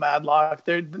got. Bill Madlock.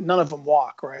 None of them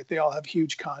walk, right? They all have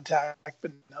huge contact,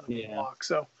 but none of them walk.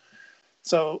 So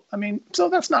I mean, so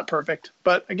that's not perfect.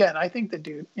 But again, I think the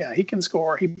dude, he can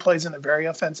score. He plays in a very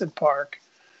offensive park.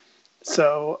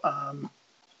 So,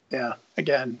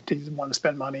 again, do you want to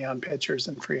spend money on pitchers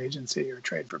in free agency or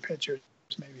trade for pitchers?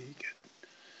 Maybe he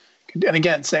could. And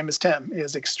again, same as Tim, he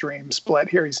has extreme split.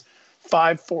 Here he's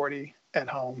 540 at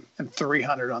home and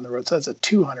 300 on the road. So that's a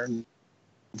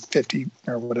 250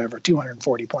 or whatever,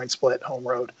 240 point split home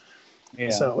road. Yeah.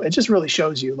 So it just really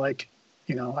shows you, like,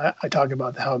 I talk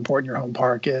about how important your home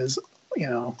park is,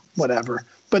 whatever,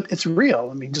 but it's real.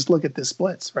 I mean, just look at the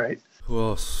splits, right? Who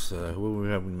else? Who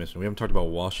have we missed? We haven't talked about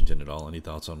Washington at all. Any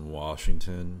thoughts on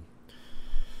Washington?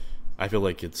 I feel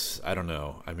like I don't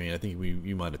know. I mean, I think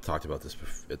you might have talked about this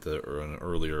at an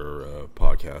earlier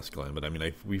podcast, Glenn, but I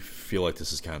mean, we feel like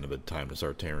this is kind of a time to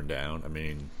start tearing down. I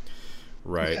mean,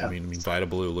 right? Yeah. I mean, Vida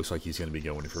Blue looks like he's going to be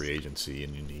going to free agency,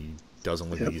 and he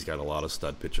doesn't look like he's got a lot of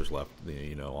stud pitchers left,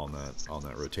 on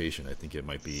that rotation. I think it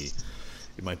might be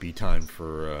time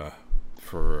for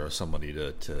somebody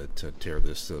to tear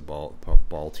this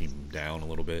ball team down a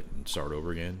little bit and start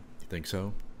over again. You think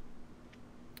so?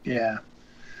 Yeah,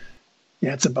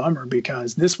 it's a bummer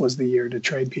because this was the year to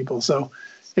trade people. So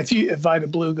if Vida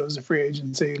Blue goes to free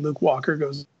agency, Luke Walker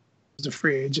goes to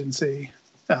free agency.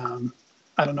 I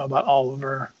don't know about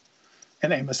Oliver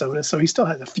and Amos Otis. So he still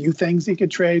has a few things he could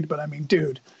trade, but I mean,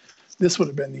 dude, this would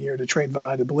have been the year to trade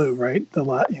Vida Blue, right?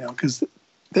 Because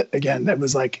again, that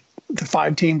was like the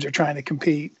 5 teams are trying to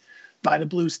compete. Vida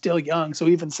Blue's still young, so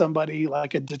even somebody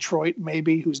like a Detroit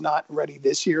maybe who's not ready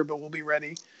this year but will be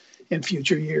ready in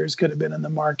future years could have been in the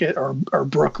market, or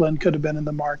Brooklyn could have been in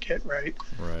the market, right?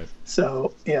 Right.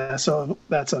 So so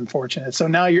that's unfortunate. So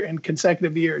now you're in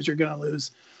consecutive years, you're going to lose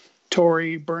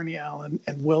Torrey, Bernie Allen,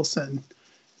 and Wilson.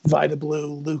 Vida Blue,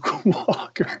 Luke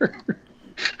Walker.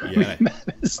 Yeah,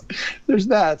 there's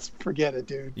that. Forget it,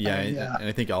 dude. Yeah, and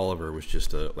I think Oliver was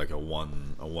just a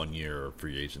 1 year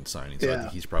free agent signing, so I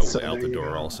think he's probably out the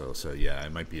door also. So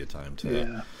it might be a time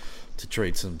to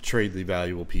trade the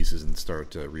valuable pieces and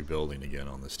start rebuilding again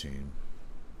on this team.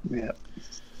 Yeah.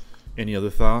 Any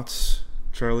other thoughts,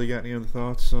 Charlie? Got any other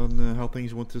thoughts on how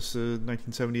things went this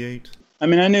 1978? I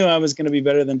mean, I knew I was going to be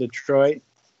better than Detroit.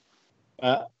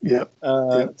 Yep.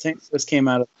 St. Louis came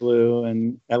out of the blue,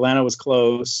 and Atlanta was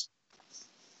close.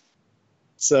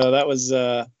 So that was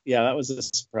that was a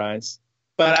surprise.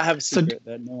 But I have a secret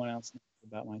that no one else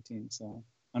knows about my team, so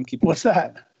I'm keeping. What's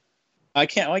that? I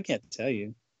can't tell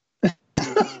you.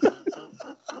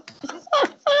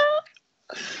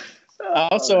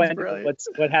 Also, I know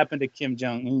what happened to Kim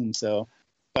Jong-un. So,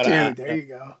 but dude, there you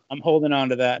go. I'm holding on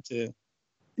to that too.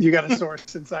 You got a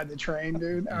source inside the train,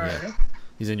 dude. All right.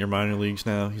 He's in your minor leagues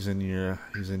now. He's on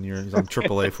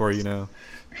AAA for you now.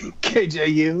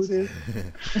 KJU,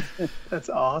 dude. That's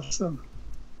awesome.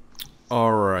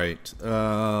 All right.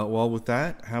 Well, with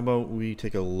that, how about we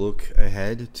take a look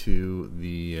ahead to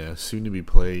the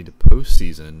soon-to-be-played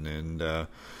postseason and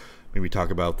maybe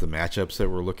talk about the matchups that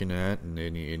we're looking at and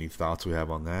any thoughts we have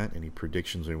on that, any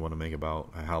predictions we want to make about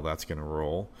how that's going to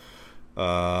roll.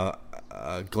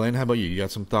 Glenn, how about you? You got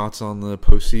some thoughts on the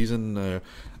postseason?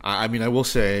 I mean, I will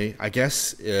say, I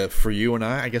guess for you and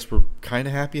I guess we're kind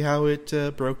of happy how it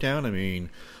broke down. I mean,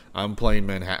 I'm playing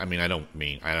Manhattan. I mean,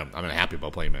 I'm not happy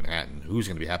about playing Manhattan. Who's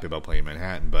going to be happy about playing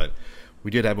Manhattan? But we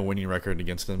did have a winning record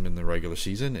against them in the regular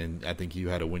season, and I think you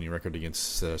had a winning record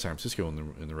against San Francisco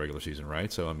in the regular season,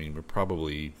 right? So, I mean, we're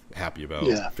probably happy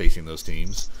about facing those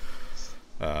teams.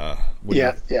 What are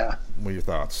your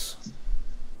thoughts?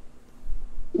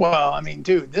 Well, I mean,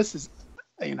 dude, this is,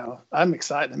 I'm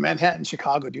excited. Manhattan,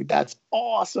 Chicago, dude, that's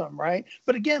awesome, right?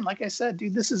 But again, like I said,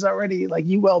 dude, this is already like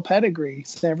UL pedigree.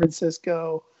 San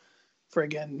Francisco,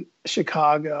 friggin'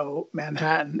 Chicago,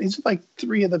 Manhattan. These are like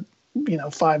three of the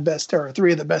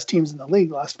best teams in the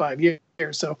league last 5 years.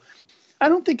 So I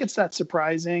don't think it's that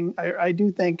surprising. I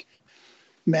do think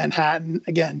Manhattan,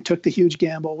 again, took the huge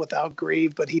gamble without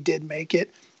Grieve, but he did make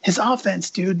it. His offense,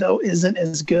 dude, though, isn't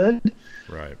as good.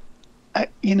 Right.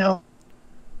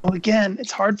 Again,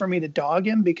 it's hard for me to dog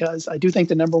him because I do think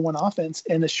the number one offense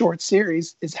in a short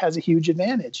series has a huge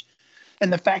advantage.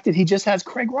 And the fact that he just has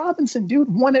Craig Robinson,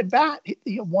 dude, one at bat,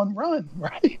 one run,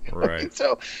 right? Right.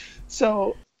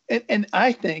 So, and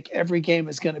I think every game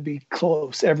is going to be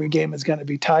close. Every game is going to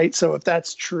be tight. So if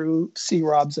that's true,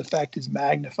 C-Rob's effect is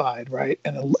magnified, right?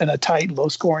 In a tight,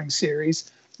 low-scoring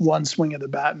series, one swing of the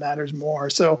bat matters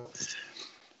more. So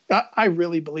I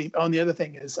really believe. Oh, and the other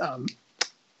thing is,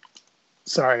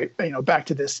 back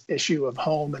to this issue of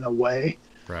home and away.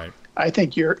 Right. I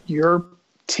think your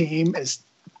team is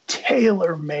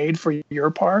tailor-made for your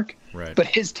park, right, but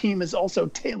his team is also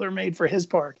tailor-made for his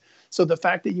park. So the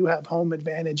fact that you have home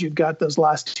advantage, you've got those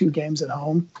last 2 games at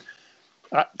home.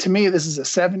 To me, this is a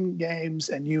 7 games,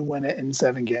 and you win it in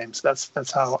 7 games.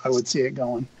 That's how I would see it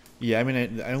going. Yeah, I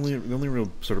mean, the only real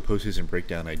sort of postseason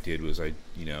breakdown I did was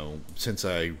since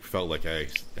I felt like I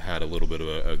had a little bit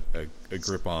of a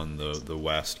grip on the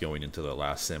West going into the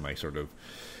last sim, I sort of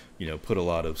put a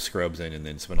lot of scrubs in and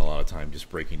then spent a lot of time just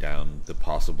breaking down the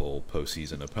possible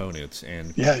postseason opponents.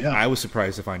 And I was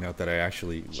surprised to find out that I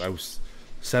was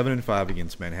 7-5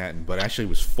 against Manhattan, but actually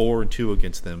was 4-2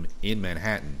 against them in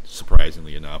Manhattan,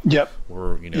 surprisingly enough. Yep.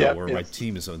 Where my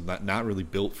team is not really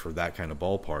built for that kind of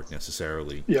ballpark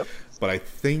necessarily. Yep. But I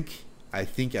think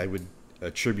I would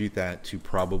attribute that to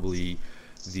probably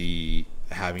the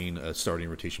having a starting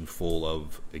rotation full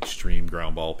of extreme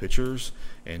ground ball pitchers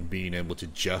and being able to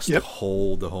just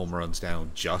hold the home runs down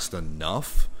just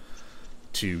enough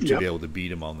to be able to beat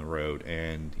them on the road.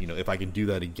 And if I can do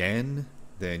that again,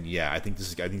 then I think this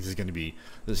is going to be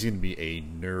a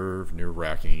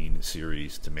nerve-wracking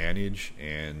series to manage,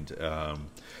 and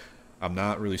I'm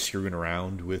not really screwing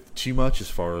around with too much as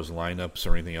far as lineups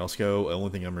or anything else go. The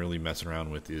only thing I'm really messing around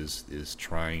with is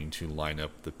trying to line up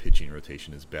the pitching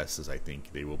rotation as best as I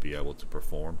think they will be able to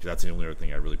perform. Because that's the only other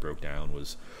thing I really broke down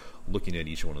was looking at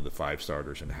each one of the 5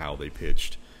 starters and how they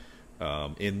pitched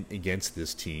against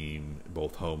this team,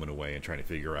 both home and away, and trying to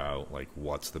figure out like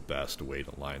what's the best way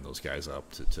to line those guys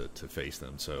up to face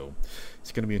them. So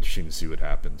it's going to be interesting to see what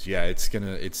happens. Yeah, it's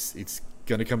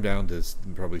gonna come down to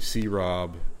probably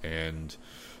C-Rob and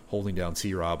holding down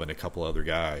C-Rob and a couple other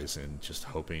guys, and just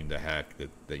hoping to heck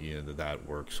that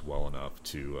works well enough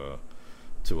to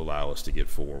allow us to get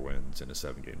 4 wins in a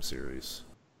 7-game series.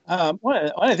 I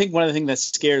think one of the things that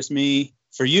scares me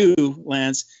for you,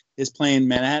 Lance, is playing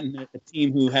Manhattan, a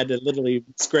team who had to literally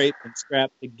scrape and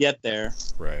scrap to get there.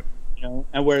 Right.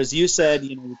 And whereas you said,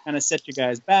 you kind of set your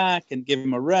guys back and give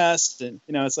them a rest, and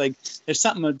it's like there's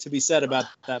something to be said about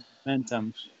that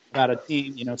momentum about a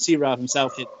team. C-Rob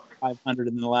himself hit 500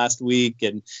 in the last week,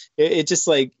 and it just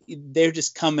like they're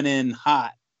just coming in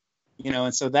hot,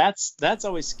 and so that's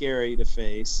always scary to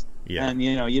face. Yeah. And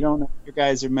you don't know if your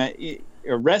guys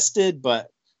are rested, but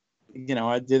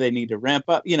do they need to ramp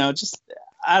up? Just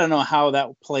I don't know how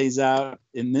that plays out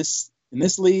in this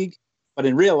league, but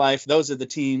in real life, those are the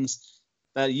teams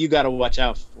that you got to watch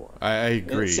out for. I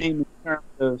agree. Same in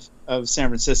terms of San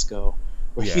Francisco,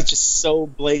 where he's just so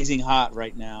blazing hot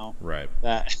right now, right?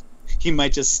 That he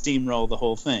might just steamroll the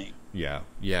whole thing. Yeah.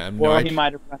 Or he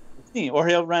might have run out of steam, or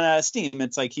he'll run out of steam.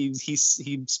 It's like he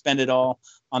spent it all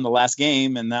on the last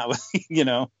game, and that was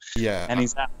Yeah. And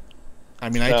he's out. I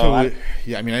mean, I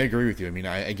agree with you. I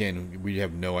mean, we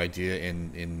have no idea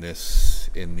in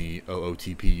the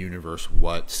OOTP universe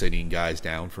what sitting guys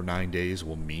down for 9 days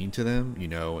will mean to them,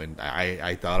 and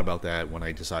I thought about that when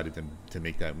I decided to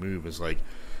make that move.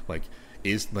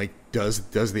 Is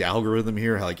does the algorithm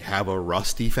here have a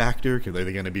rusty factor? Are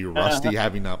they going to be rusty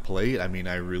having not played? I mean,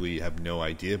 I really have no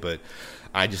idea, but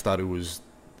I just thought it was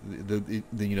the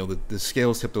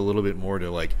scales tipped a little bit more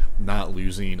to not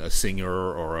losing a Singer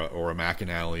or a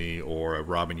McAnally or a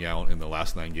Robin Yount in the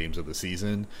last 9 games of the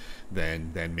season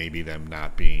than maybe them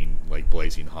not being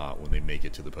blazing hot when they make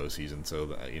it to the postseason. So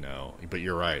that, but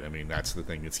you're right. I mean, that's the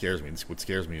thing that scares me. What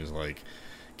scares me is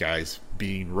guys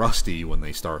being rusty when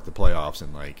they start the playoffs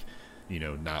and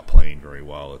not playing very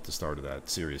well at the start of that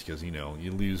series, because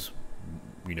you lose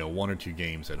 1 or 2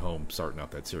 games at home starting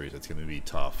out that series. It's going to be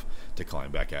tough to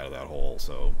climb back out of that hole.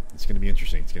 So it's going to be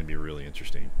interesting. It's going to be really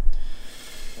interesting.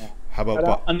 Yeah. How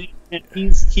about he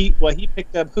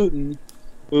picked up Hooten,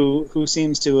 who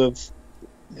seems to have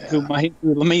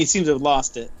he seems to have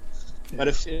lost it. Yeah. But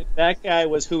if that guy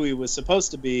was who he was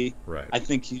supposed to be, right, I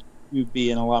think you'd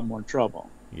be in a lot more trouble.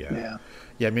 Yeah.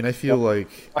 I mean, I feel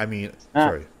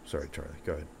sorry, Charlie.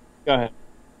 Go ahead.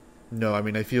 No, I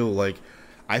mean, I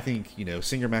think,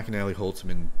 Singer, McAnally,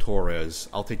 Holtzman, Torres,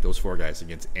 I'll take those 4 guys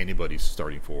against anybody's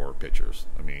starting 4 pitchers.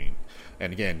 I mean,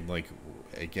 and again,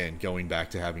 going back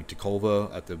to having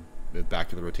Tacova at the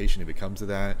back of the rotation if it comes to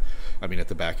that. I mean, at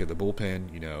the back of the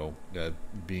bullpen,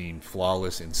 being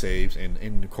flawless in saves.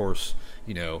 And of course,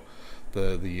 the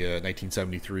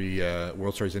 1973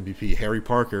 World Series MVP, Harry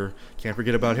Parker. Can't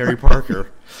forget about Harry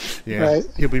Parker. Yeah, right.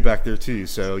 He'll be back there too.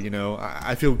 So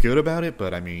I feel good about it,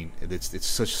 but I mean, it's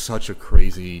such a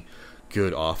crazy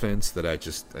good offense that I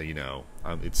just I don't know.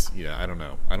 I don't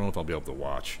know if I'll be able to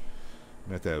watch.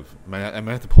 I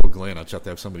might have to pull Glen. I'll just have to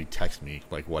have somebody text me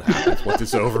what happens, what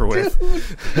it's over with.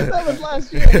 That was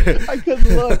last year. I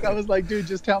couldn't look. I was like, dude,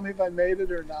 just tell me if I made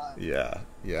it or not.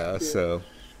 Yeah. So.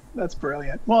 That's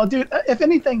brilliant. Well, dude, if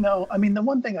anything, though, I mean, the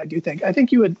one thing I do think, I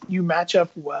think you match up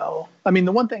well. I mean,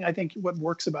 the one thing I think what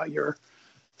works about your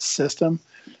system,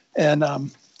 and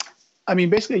I mean,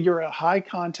 basically, you're a high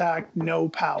contact, no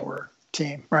power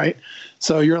team, right?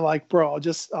 So you're like, bro,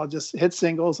 I'll just hit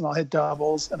singles and I'll hit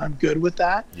doubles, and I'm good with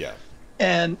that. Yeah.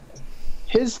 And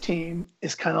his team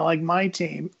is kind of like my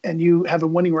team, and you have a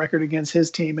winning record against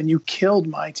his team, and you killed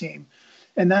my team.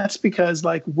 And that's because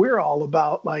we're all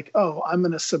about I'm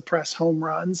going to suppress home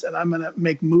runs and I'm going to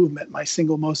make movement my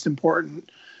single most important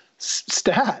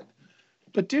stat.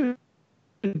 But dude,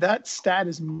 that stat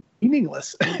is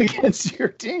meaningless against your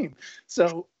team.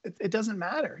 So it doesn't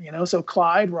matter, So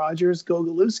Clyde, Rogers,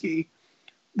 Gogolewski,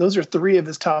 those are 3 of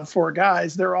his top 4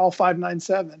 guys. They're all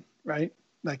 5.97, right?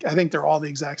 I think they're all the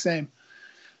exact same.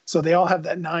 So they all have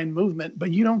that 9 movement,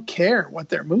 but you don't care what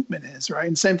their movement is, right?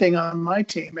 And same thing on my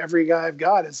team. Every guy I've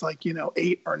got is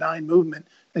 8 or 9 movement.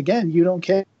 Again, you don't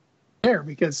care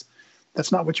because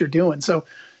that's not what you're doing. So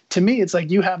to me, it's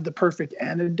you have the perfect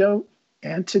antidote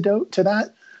to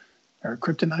that, or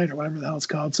kryptonite or whatever the hell it's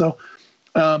called. So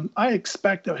I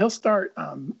expect though he'll start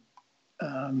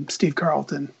Steve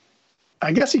Carlton.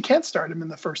 I guess you can't start him in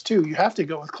the first 2. You have to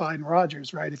go with Clyde and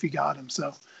Rogers, right? If you got him.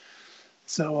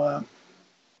 So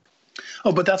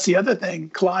but that's the other thing.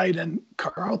 Clyde and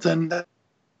Carlton,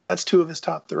 that's 2 of his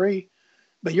top 3.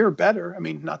 But you're better. I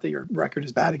mean, not that your record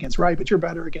is bad against right, but you're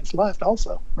better against left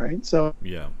also, right? So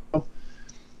yeah,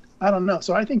 I don't know.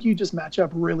 So I think you just match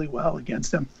up really well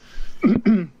against him.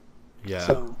 Yeah,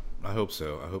 so, I hope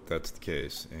so. I hope that's the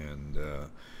case. And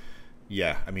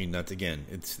I mean, that's again,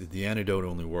 it's the antidote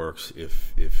only works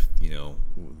if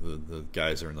the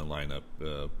guys are in the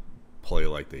lineup. Play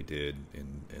like they did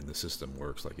and the system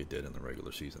works like it did in the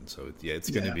regular season. So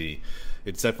it's going to be,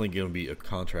 it's definitely going to be a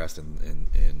contrast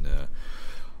in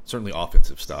certainly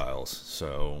offensive styles.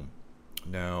 So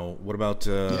now what about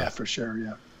for sure.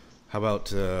 Yeah. How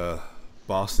about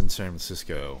Boston, San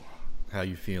Francisco? How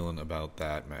you feeling about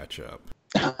that matchup?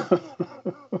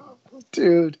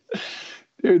 Dude,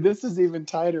 this is even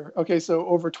tighter. Okay. So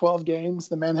over 12 games,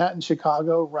 the Manhattan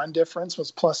Chicago run difference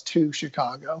was +2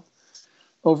 Chicago.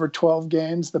 over 12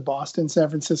 games, the Boston-San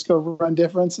Francisco run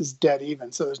difference is dead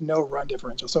even. So there's no run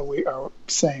differential. So we are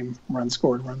same runs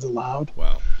scored, runs allowed.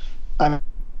 Wow. I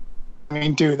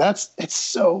mean, dude, it's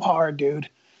so hard, dude.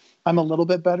 I'm a little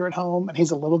bit better at home, and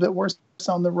he's a little bit worse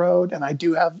on the road, and I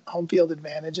do have home field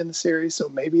advantage in the series, so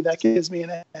maybe that gives me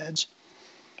an edge.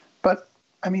 But,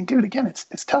 I mean, dude, again,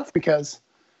 it's tough because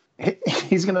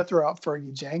he's going to throw out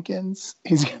Fergie Jenkins.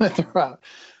 He's going to throw out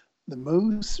the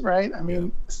Moose, right? I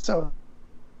mean, So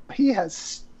he has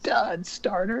stud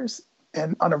starters,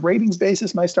 and on a ratings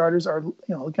basis, my starters are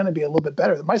going to be a little bit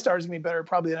better. My starters are going to be better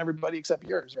probably than everybody except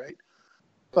yours, right?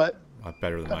 But a lot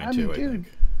better than mine I mean, too. dude,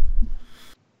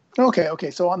 I think.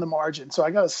 Okay. So on the margin, so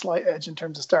I got a slight edge in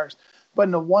terms of stars, but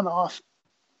in a one-off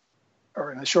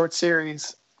or in a short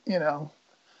series,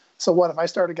 So what if I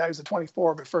start a guy who's a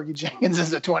 24, but Fergie Jenkins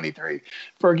is a 23?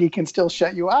 Fergie can still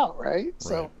shut you out, right?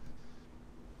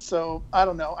 So I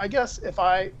don't know. I guess if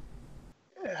I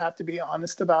have to be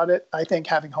honest about it, I think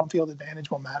having home field advantage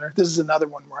will matter. This is another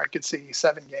one where I could see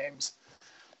 7 games.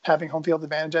 Having home field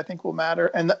advantage, I think, will matter.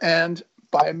 And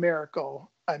by a miracle,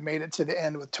 I made it to the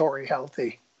end with Torrey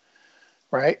healthy,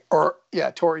 right?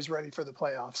 Torrey's ready for the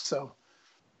playoffs.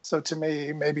 So to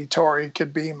me, maybe Torrey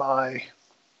could be my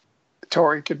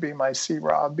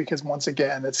C-Rob, because once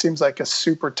again, it seems like a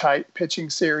super tight pitching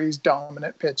series,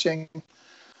 dominant pitching.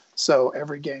 So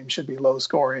every game should be low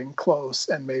scoring, close,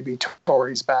 and maybe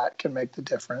Torrey's bat can make the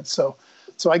difference. So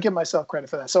I give myself credit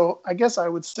for that. So I guess I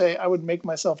would say I would make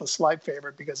myself a slight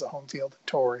favorite because of home field and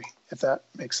Torrey, if that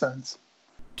makes sense.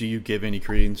 Do you give any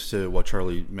credence to what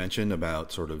Charlie mentioned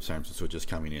about sort of San Francisco just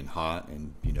coming in hot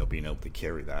and being able to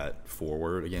carry that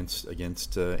forward against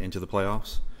into the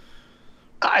playoffs?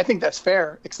 I think that's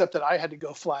fair, except that I had to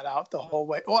go flat out the whole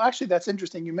way. Well, actually, that's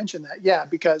interesting you mentioned that. Yeah,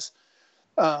 because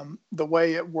the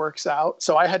way it works out,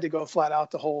 so I had to go flat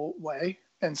out the whole way.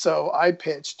 And so I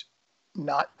pitched,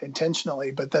 not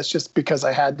intentionally, but that's just because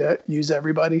I had to use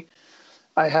everybody.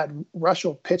 I had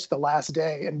Russell pitch the last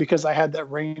day, and because I had that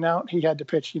rain out, he had to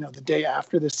pitch, the day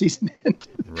after the season ended.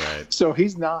 Right. So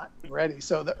he's not ready.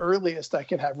 So the earliest I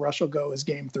could have Russell go is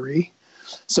game 3.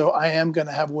 So I am going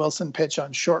to have Wilson pitch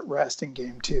on short rest in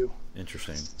game 2.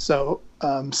 Interesting. So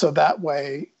that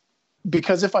way,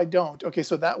 because if I don't,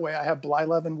 so that way I have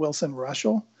Blyleven, Wilson,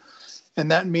 Russell,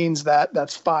 and that means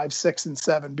that's 5, 6, and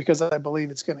 7, because I believe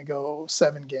it's going to go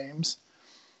 7 games.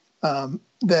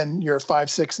 Then you're 5,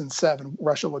 6, and 7.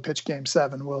 Russell would pitch game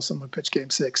 7. Wilson would pitch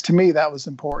game 6. To me, that was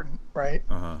important, right?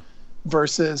 Uh-huh.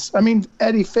 Versus, I mean,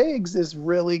 Eddie Figs is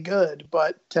really good,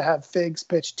 but to have Figs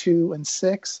pitch 2 and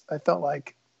 6, I felt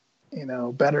like,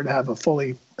 better to have a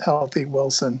fully healthy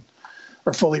Wilson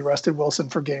or fully rested Wilson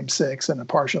for game 6 and a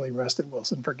partially rested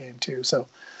Wilson for game 2. So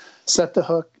set the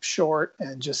hook short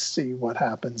and just see what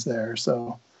happens there.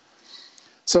 So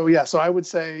I would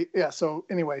say, so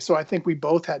anyway, so I think we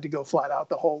both had to go flat out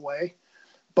the whole way,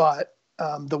 but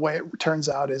the way it turns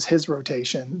out is his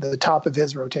rotation, the top of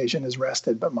his rotation is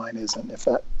rested, but mine isn't, if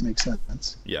that makes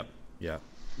sense. Yeah. You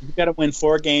got to win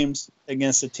 4 games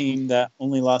against a team that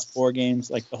only lost 4 games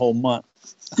like the whole month.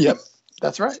 Yep,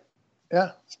 that's right.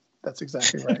 Yeah, that's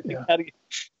exactly right. Yeah.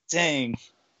 Dang.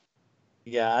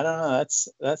 Yeah, I don't know.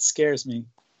 That scares me.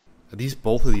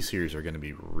 Both of these series are going to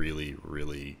be really,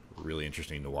 really, really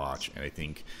interesting to watch, and I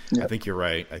think you're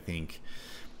right. I think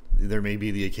there may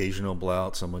be the occasional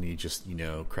blowout, somebody just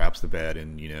craps the bed,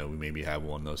 and we maybe have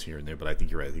one of those here and there. But I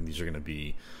think you're right. I think these are going to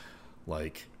be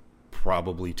like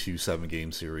probably 2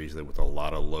 7-game series that with a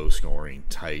lot of low scoring,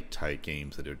 tight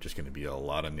games that are just going to be a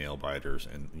lot of nail biters,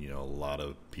 and a lot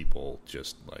of people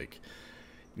just like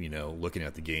looking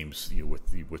at the games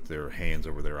with their hands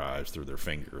over their eyes through their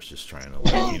fingers, just trying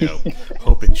to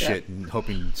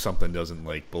hoping something doesn't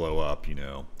blow up.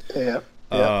 Yeah.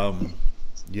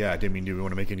 Do we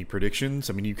want to make any predictions?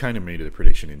 I mean, you kind of made a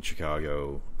prediction in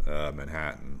Chicago,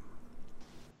 Manhattan.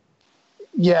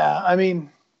 Yeah, I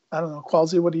mean, I don't know,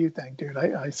 Qualsy, what do you think, dude?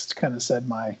 I kind of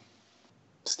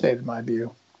stated my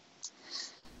view.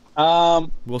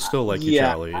 We'll still like you,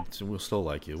 Charlie. We'll still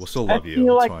like you. We'll still love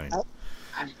you. It's fine.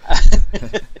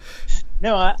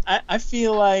 No, I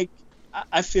feel like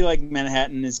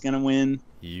Manhattan is gonna win.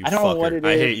 I don't know what it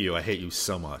is. I hate you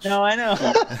so much. No, I know.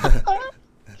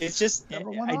 It's just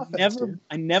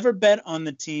I never bet on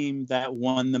the team that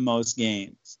won the most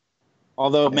games.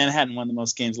 Although Manhattan won the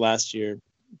most games last year,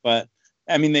 but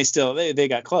I mean they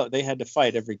got close. They had to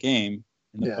fight every game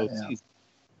in the postseason.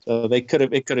 So it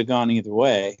could have gone either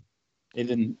way. It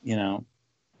didn't,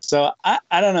 So I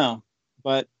don't know,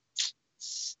 but.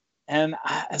 And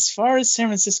as far as San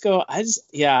Francisco, I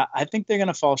think they're going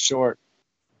to fall short.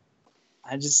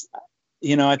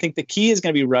 I think the key is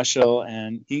going to be Russell,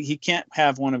 and he can't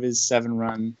have one of his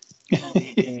 7-run.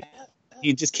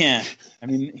 He just can't. I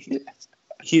mean,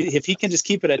 if he can just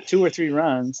keep it at 2 or 3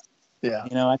 runs,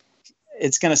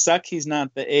 it's going to suck. He's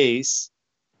not the ace,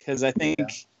 because I think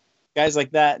guys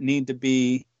like that need to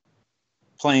be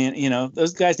playing.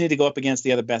 Those guys need to go up against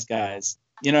the other best guys.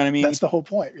 You know what I mean? That's the whole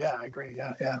point. Yeah, I agree.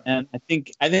 Yeah. And I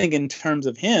think in terms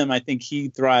of him, I think he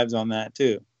thrives on that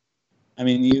too. I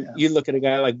mean, you look at a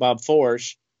guy like Bob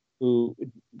Forsch, who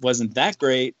wasn't that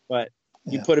great, but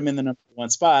you put him in the number 1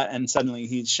 spot, and suddenly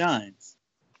he shines.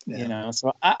 Yeah.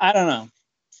 So I don't know.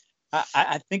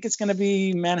 I think it's going to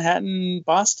be Manhattan,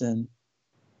 Boston,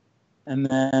 and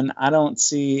then I don't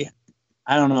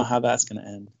know how that's going to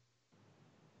end.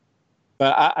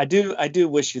 But I do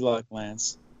wish you luck,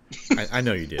 Lance. I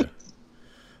know you do.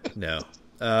 No.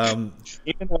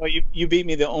 Even though you beat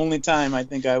me the only time I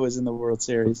think I was in the World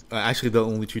Series. Actually, the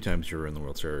only 2 times you were in the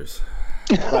World Series.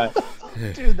 Right.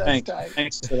 Dude, that's tight.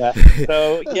 Thanks for that.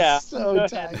 So, yeah. So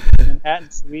tight.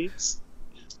 Manhattan sweeps.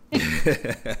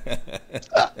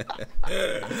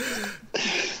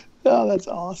 Oh, that's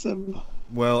awesome.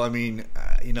 Well, I mean,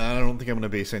 I don't think I'm going to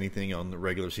base anything on the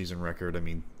regular season record. I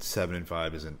mean,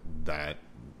 7-5 isn't that,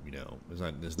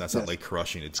 that's not like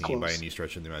crushing a team by any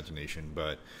stretch of the imagination.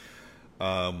 But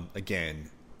again,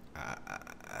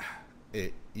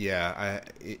 if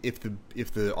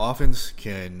the offense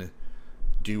can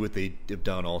do what they have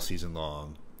done all season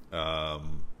long,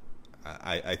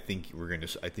 I think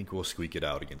we'll squeak it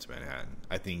out against Manhattan.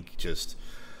 I think just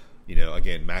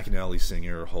again, McAnally,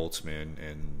 Singer, Holtzman,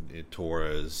 and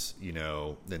Torres.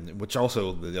 Then which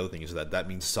also the other thing is that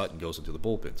means Sutton goes into the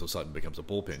bullpen, so Sutton becomes a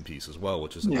bullpen piece as well,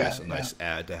 which is a nice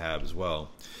add to have as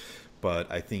well.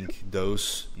 But I think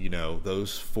those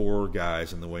 4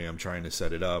 guys, and the way I'm trying to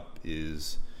set it up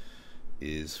is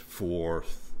for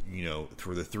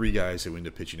the 3 guys who end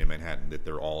up pitching in Manhattan, that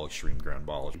they're all extreme ground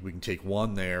ballers. If we can take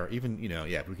one there, if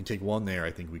we can take one there,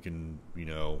 I think we can,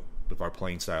 if our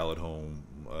playing style at home,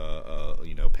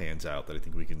 pans out, that I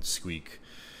think we can squeak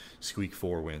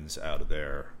 4 wins out of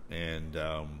there. And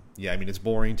I mean, it's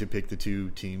boring to pick the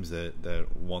 2 teams that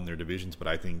won their divisions, but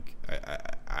I think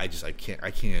I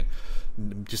can't.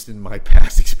 Just in my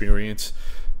past experience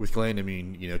with Glen, I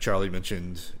mean, Charlie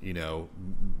mentioned,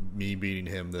 me beating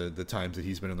him the times that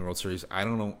he's been in the World Series. I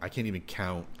don't know. I can't even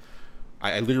count.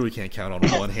 I literally can't count on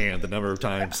one hand the number of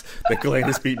times that Glen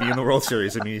has beat me in the World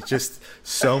Series. I mean, it's just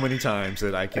so many times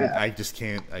that I just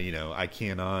can't. I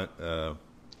cannot.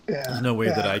 There's no way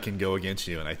that I can go against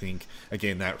you. And I think,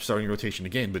 again, that starting rotation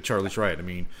again. But Charlie's right. I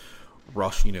mean,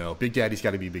 Rush, Big Daddy's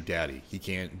got to be Big Daddy. He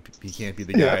can't be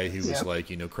the guy who is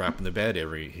crap in the bed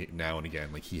every now and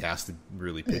again. Like, he has to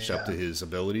really pitch up to his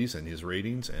abilities and his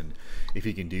ratings. And if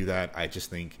he can do that, I just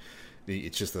think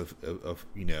it's just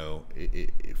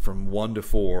from 1 to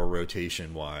 4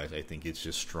 rotation wise, I think it's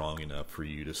just strong enough for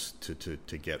you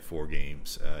to get 4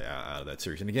 games out of that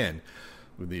series. And again,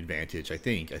 with the advantage, I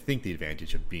think the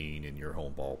advantage of being in your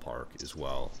home ballpark as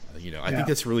well. I think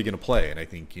that's really going to play, and I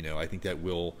think that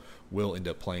will end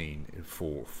up playing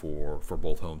for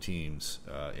both home teams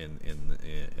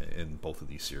in both of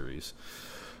these series.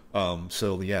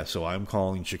 So I'm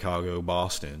calling Chicago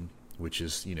Boston, which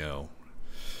is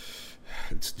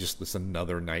it's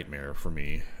another nightmare for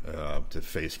me to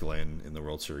face Glen in the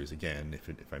World Series again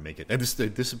if I make it. And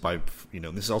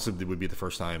this also would be the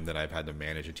first time that I've had to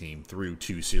manage a team through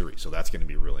 2 series, so that's going to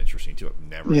be really interesting too. I've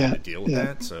never had to deal with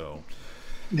that, so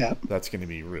that's going to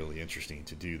be really interesting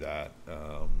to do that.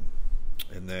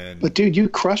 But dude, you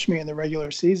crushed me in the regular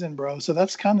season, bro. So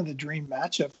that's kind of the dream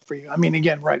matchup for you. I mean,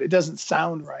 again, right? It doesn't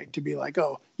sound right to be like,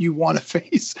 oh, you want to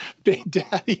face Big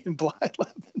Daddy and Blyleven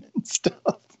and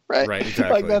stuff. Right,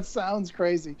 exactly. Like, that sounds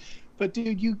crazy. But,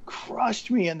 dude, you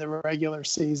crushed me in the regular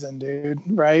season, dude,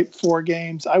 right? 4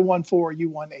 games. I won 4. You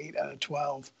won 8 out of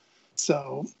 12.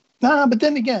 So, but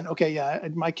then again,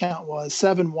 my count was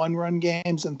 7 1-run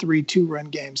games and 3 2-run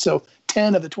games. So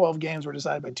 10 of the 12 games were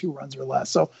decided by 2 runs or less.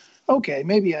 So,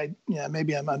 maybe I'm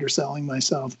underselling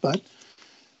myself. But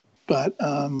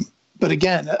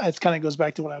again, it kind of goes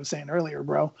back to what I was saying earlier,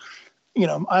 bro.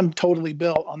 I'm totally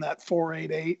built on that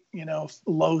 4.88,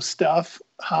 low stuff,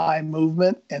 high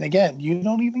movement. And again, you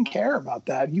don't even care about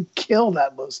that. You kill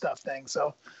that low stuff thing.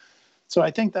 So I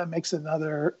think that makes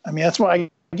that's why,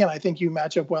 I think you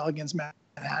match up well against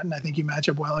Manhattan. I think you match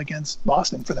up well against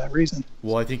Boston for that reason.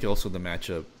 Well, I think also the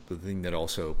thing that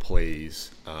also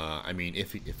plays,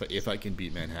 if I can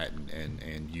beat Manhattan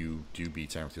and you do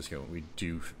beat San Francisco and we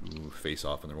do face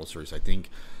off in the World Series, I think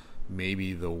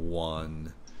maybe the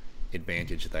one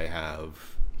advantage that I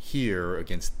have here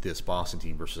against this Boston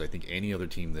team versus I think any other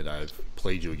team that I've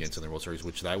played you against in the World Series,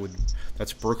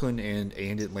 that's Brooklyn and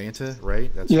Atlanta,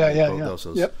 right? That's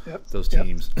those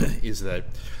teams. Is that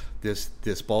this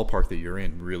ballpark that you're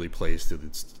in really plays to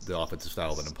the offensive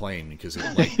style that I'm playing, because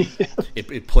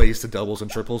it plays to doubles and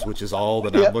triples, which is all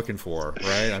that I'm looking for,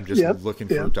 right? I'm just looking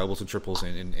for doubles and triples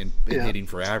and hitting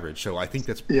for average. So I think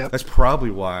that's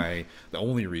probably why, the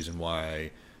only reason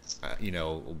why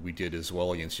we did as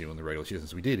well against you in the regular season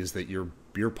as we did, is that your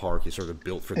park is sort of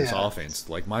built for this offense.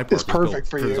 Like my park is built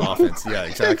for this offense. Yeah,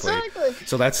 exactly.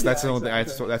 So that's the only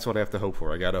thing. That's what I have to hope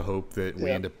for. I got to hope that we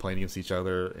end up playing against each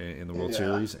other in the World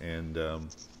Series, and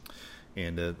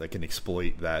I can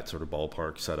exploit that sort of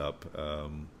ballpark setup.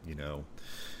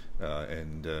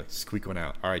 And squeak one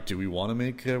out. All right, do we want to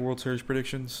make World Series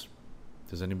predictions?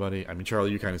 Does anybody? I mean,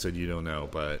 Charlie, you kind of said you don't know,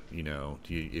 but do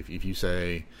you, if you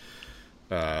say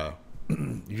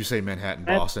Manhattan,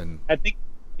 Boston. I think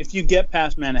if you get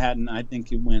past Manhattan, I think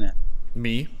you win it.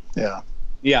 Me? Yeah.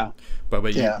 Yeah.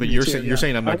 But you're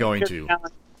saying I'm not going to.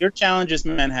 Your challenge is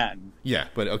Manhattan. Yeah,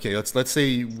 but okay, let's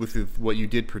say with what you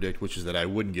did predict, which is that I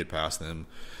wouldn't get past them.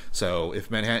 So if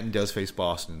Manhattan does face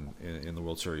Boston in the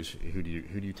World Series, who do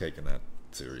you take in that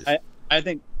series? I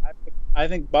think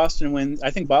Boston wins.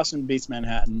 I think Boston beats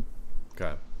Manhattan.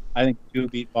 Okay. I think you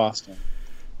beat Boston.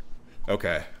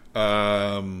 Okay.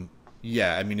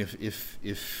 Yeah, I mean,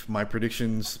 if my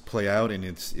predictions play out and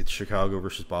it's Chicago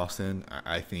versus Boston,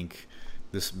 I think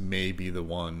this may be the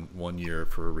one year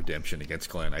for redemption against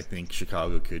Glen. I think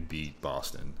Chicago could beat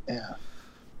Boston. Yeah.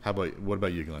 What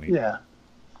about you, Glennie? Yeah.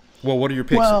 Well, what are your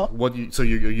picks? Well, are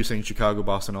you saying Chicago,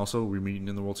 Boston also? We're meeting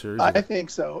in the World Series? I think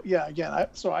so. Yeah. Again,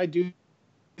 I do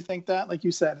think that, like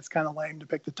you said, it's kind of lame to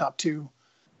pick the top two,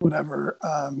 whatever,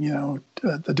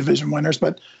 the division winners,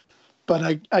 but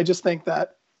I just think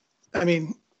that, I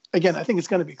mean, again, I think it's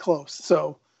going to be close.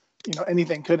 So,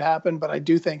 anything could happen, but I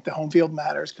do think the home field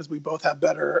matters because we're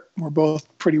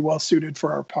both pretty well suited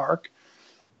for our park.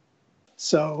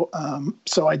 So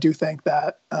I do think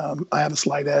that I have a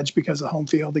slight edge because of home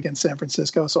field against San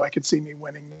Francisco. So I could see me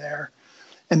winning there.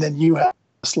 And then you have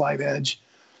a slight edge.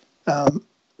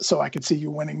 So I could see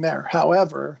you winning there.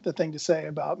 However, the thing to say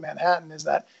about Manhattan is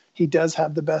that he does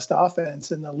have the best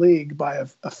offense in the league by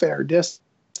a fair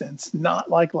distance, not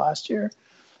like last year,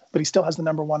 but he still has the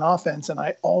number one offense. And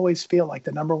I always feel like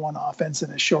the number one offense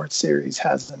in a short series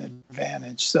has an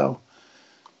advantage. So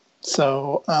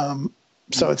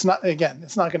it's not going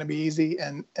to be easy,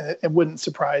 and it wouldn't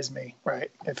surprise me, right,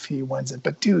 if he wins it.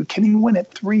 But dude, can he win it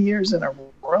 3 years in a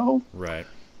row? Right.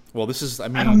 Well,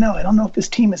 I don't know. I don't know if this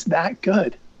team is that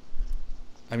good.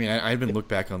 I mean, I haven't looked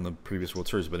back on the previous World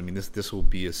Series, but I mean, this will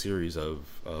be a series of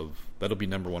that'll be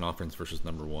number one offense versus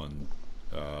number one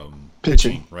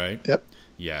pitching, right? Yep.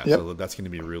 Yeah. Yep. So that's going to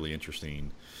be really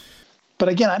interesting. But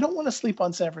again, I don't want to sleep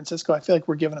on San Francisco. I feel like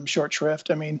we're giving him short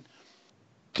shrift. I mean,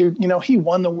 dude, he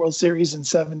won the World Series in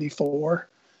 '74,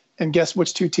 and guess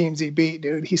which two teams he beat,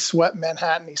 dude? He swept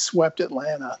Manhattan. He swept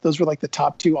Atlanta. Those were like the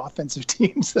top two offensive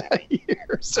teams that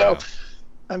year. So. Yeah.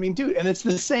 I mean, dude, and it's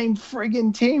the same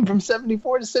friggin' team from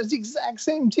 '74. It's the exact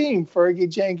same team. Fergie,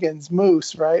 Jenkins,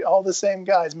 Moose, right? All the same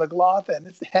guys. McLaughlin,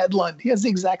 it's Hedlund. He has the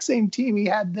exact same team he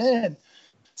had then.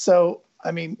 So,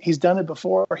 I mean, he's done it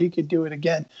before. He could do it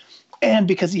again. And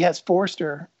because he has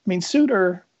Forster, I mean,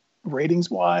 Suter,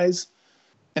 ratings-wise,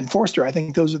 and Forster, I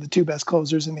think those are the two best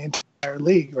closers in the entire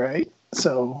league, right?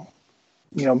 So,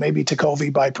 maybe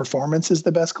Takovi by performance is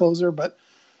the best closer, but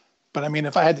I mean,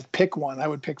 if I had to pick one, I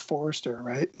would pick Forrester,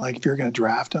 right? Like if you're going to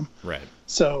draft him. Right.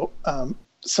 So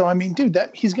I mean, dude,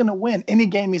 that he's going to win. Any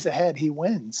game he's ahead, he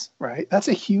wins, right? That's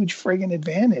a huge friggin'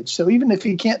 advantage. So even if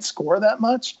he can't score that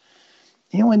much,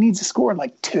 he only needs to score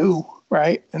like 2,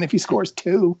 right? And if he scores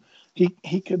 2,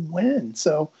 he could win.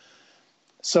 So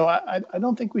I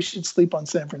don't think we should sleep on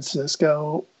San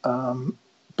Francisco.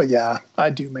 But yeah, I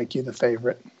do make you the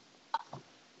favorite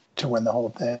to win the whole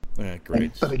thing. Yeah,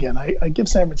 great. But again, I give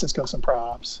San Francisco some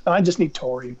props. And I just need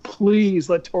Torrey. Please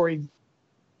let Torrey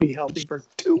be healthy for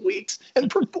 2 weeks and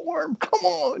perform. Come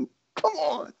on.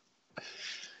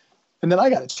 And then I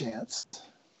got a chance.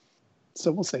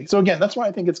 So we'll see. So again, that's why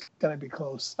I think it's going to be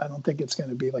close. I don't think it's going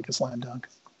to be like a slam dunk.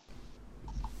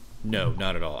 No,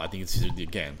 not at all. I think it's,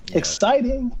 again,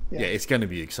 exciting. Yeah, it's going to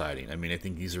be exciting. I mean, I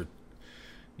think these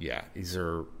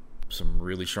are some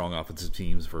really strong offensive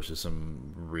teams versus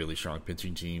some really strong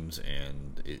pitching teams,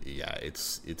 and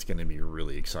it's going to be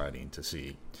really exciting to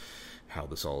see how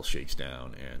this all shakes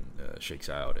down and shakes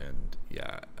out. And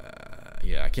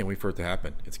I can't wait for it to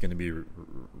happen. It's going to be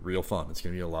real fun. It's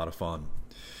going to be a lot of fun.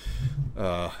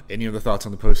 Any other thoughts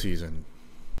on the postseason?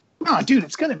 No, dude,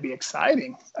 it's going to be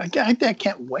exciting. I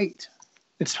can't wait.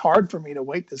 It's hard for me to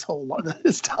wait this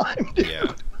time,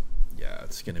 dude. Yeah,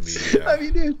 it's going to be. I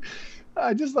mean, dude,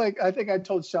 I think I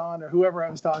told Sean or whoever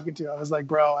I was talking to, I was like,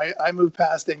 bro, I moved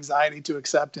past anxiety to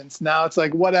acceptance. Now it's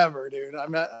like, whatever, dude.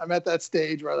 I'm at that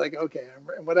stage where I'm like, okay,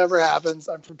 whatever happens,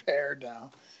 I'm prepared now.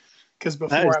 Because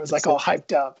before I was like all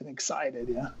hyped up and excited,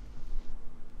 yeah.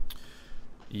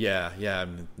 Yeah.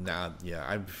 Now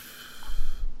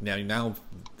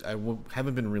I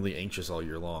haven't been really anxious all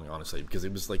year long, honestly, because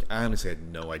it was like I honestly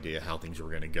had no idea how things were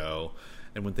going to go,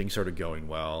 and when things started going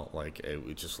well, like it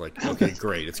was just like, okay,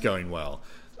 great, it's going well.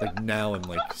 Like now I'm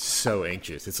like so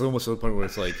anxious. It's almost to the point where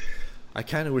it's like I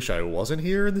kind of wish I wasn't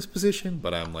here in this position,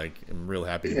 but I'm real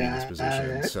happy to be in this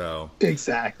position. So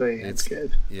exactly, it's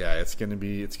good. Yeah, it's gonna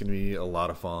be a lot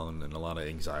of fun and a lot of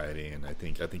anxiety, and I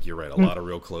think you're right. A lot of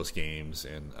real close games,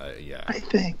 and yeah. I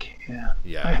think,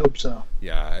 yeah. I hope so.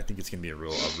 Yeah, I think it's gonna be a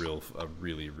really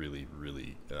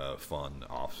fun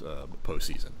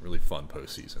postseason. Really fun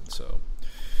postseason. So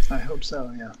I hope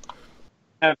so. Yeah.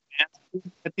 Have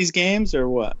fans at these games or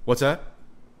what? What's that?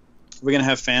 We're gonna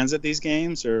have fans at these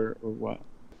games or what?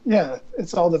 Yeah,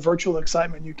 it's all the virtual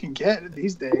excitement you can get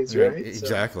these days, right?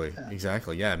 Exactly,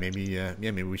 exactly. Yeah,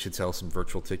 maybe we should sell some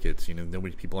virtual tickets.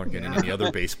 People aren't getting any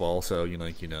other baseball, so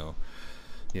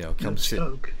come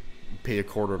pay a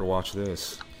quarter to watch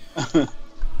this.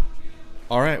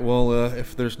 All right. Well,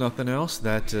 if there's nothing else,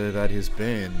 that has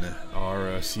been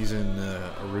our season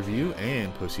review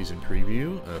and postseason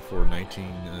preview for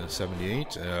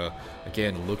 1978.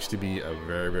 Again, looks to be a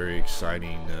very, very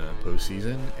exciting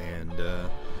postseason, and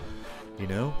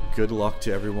good luck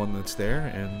to everyone that's there.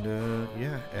 And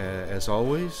as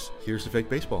always, here's the fake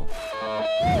baseball.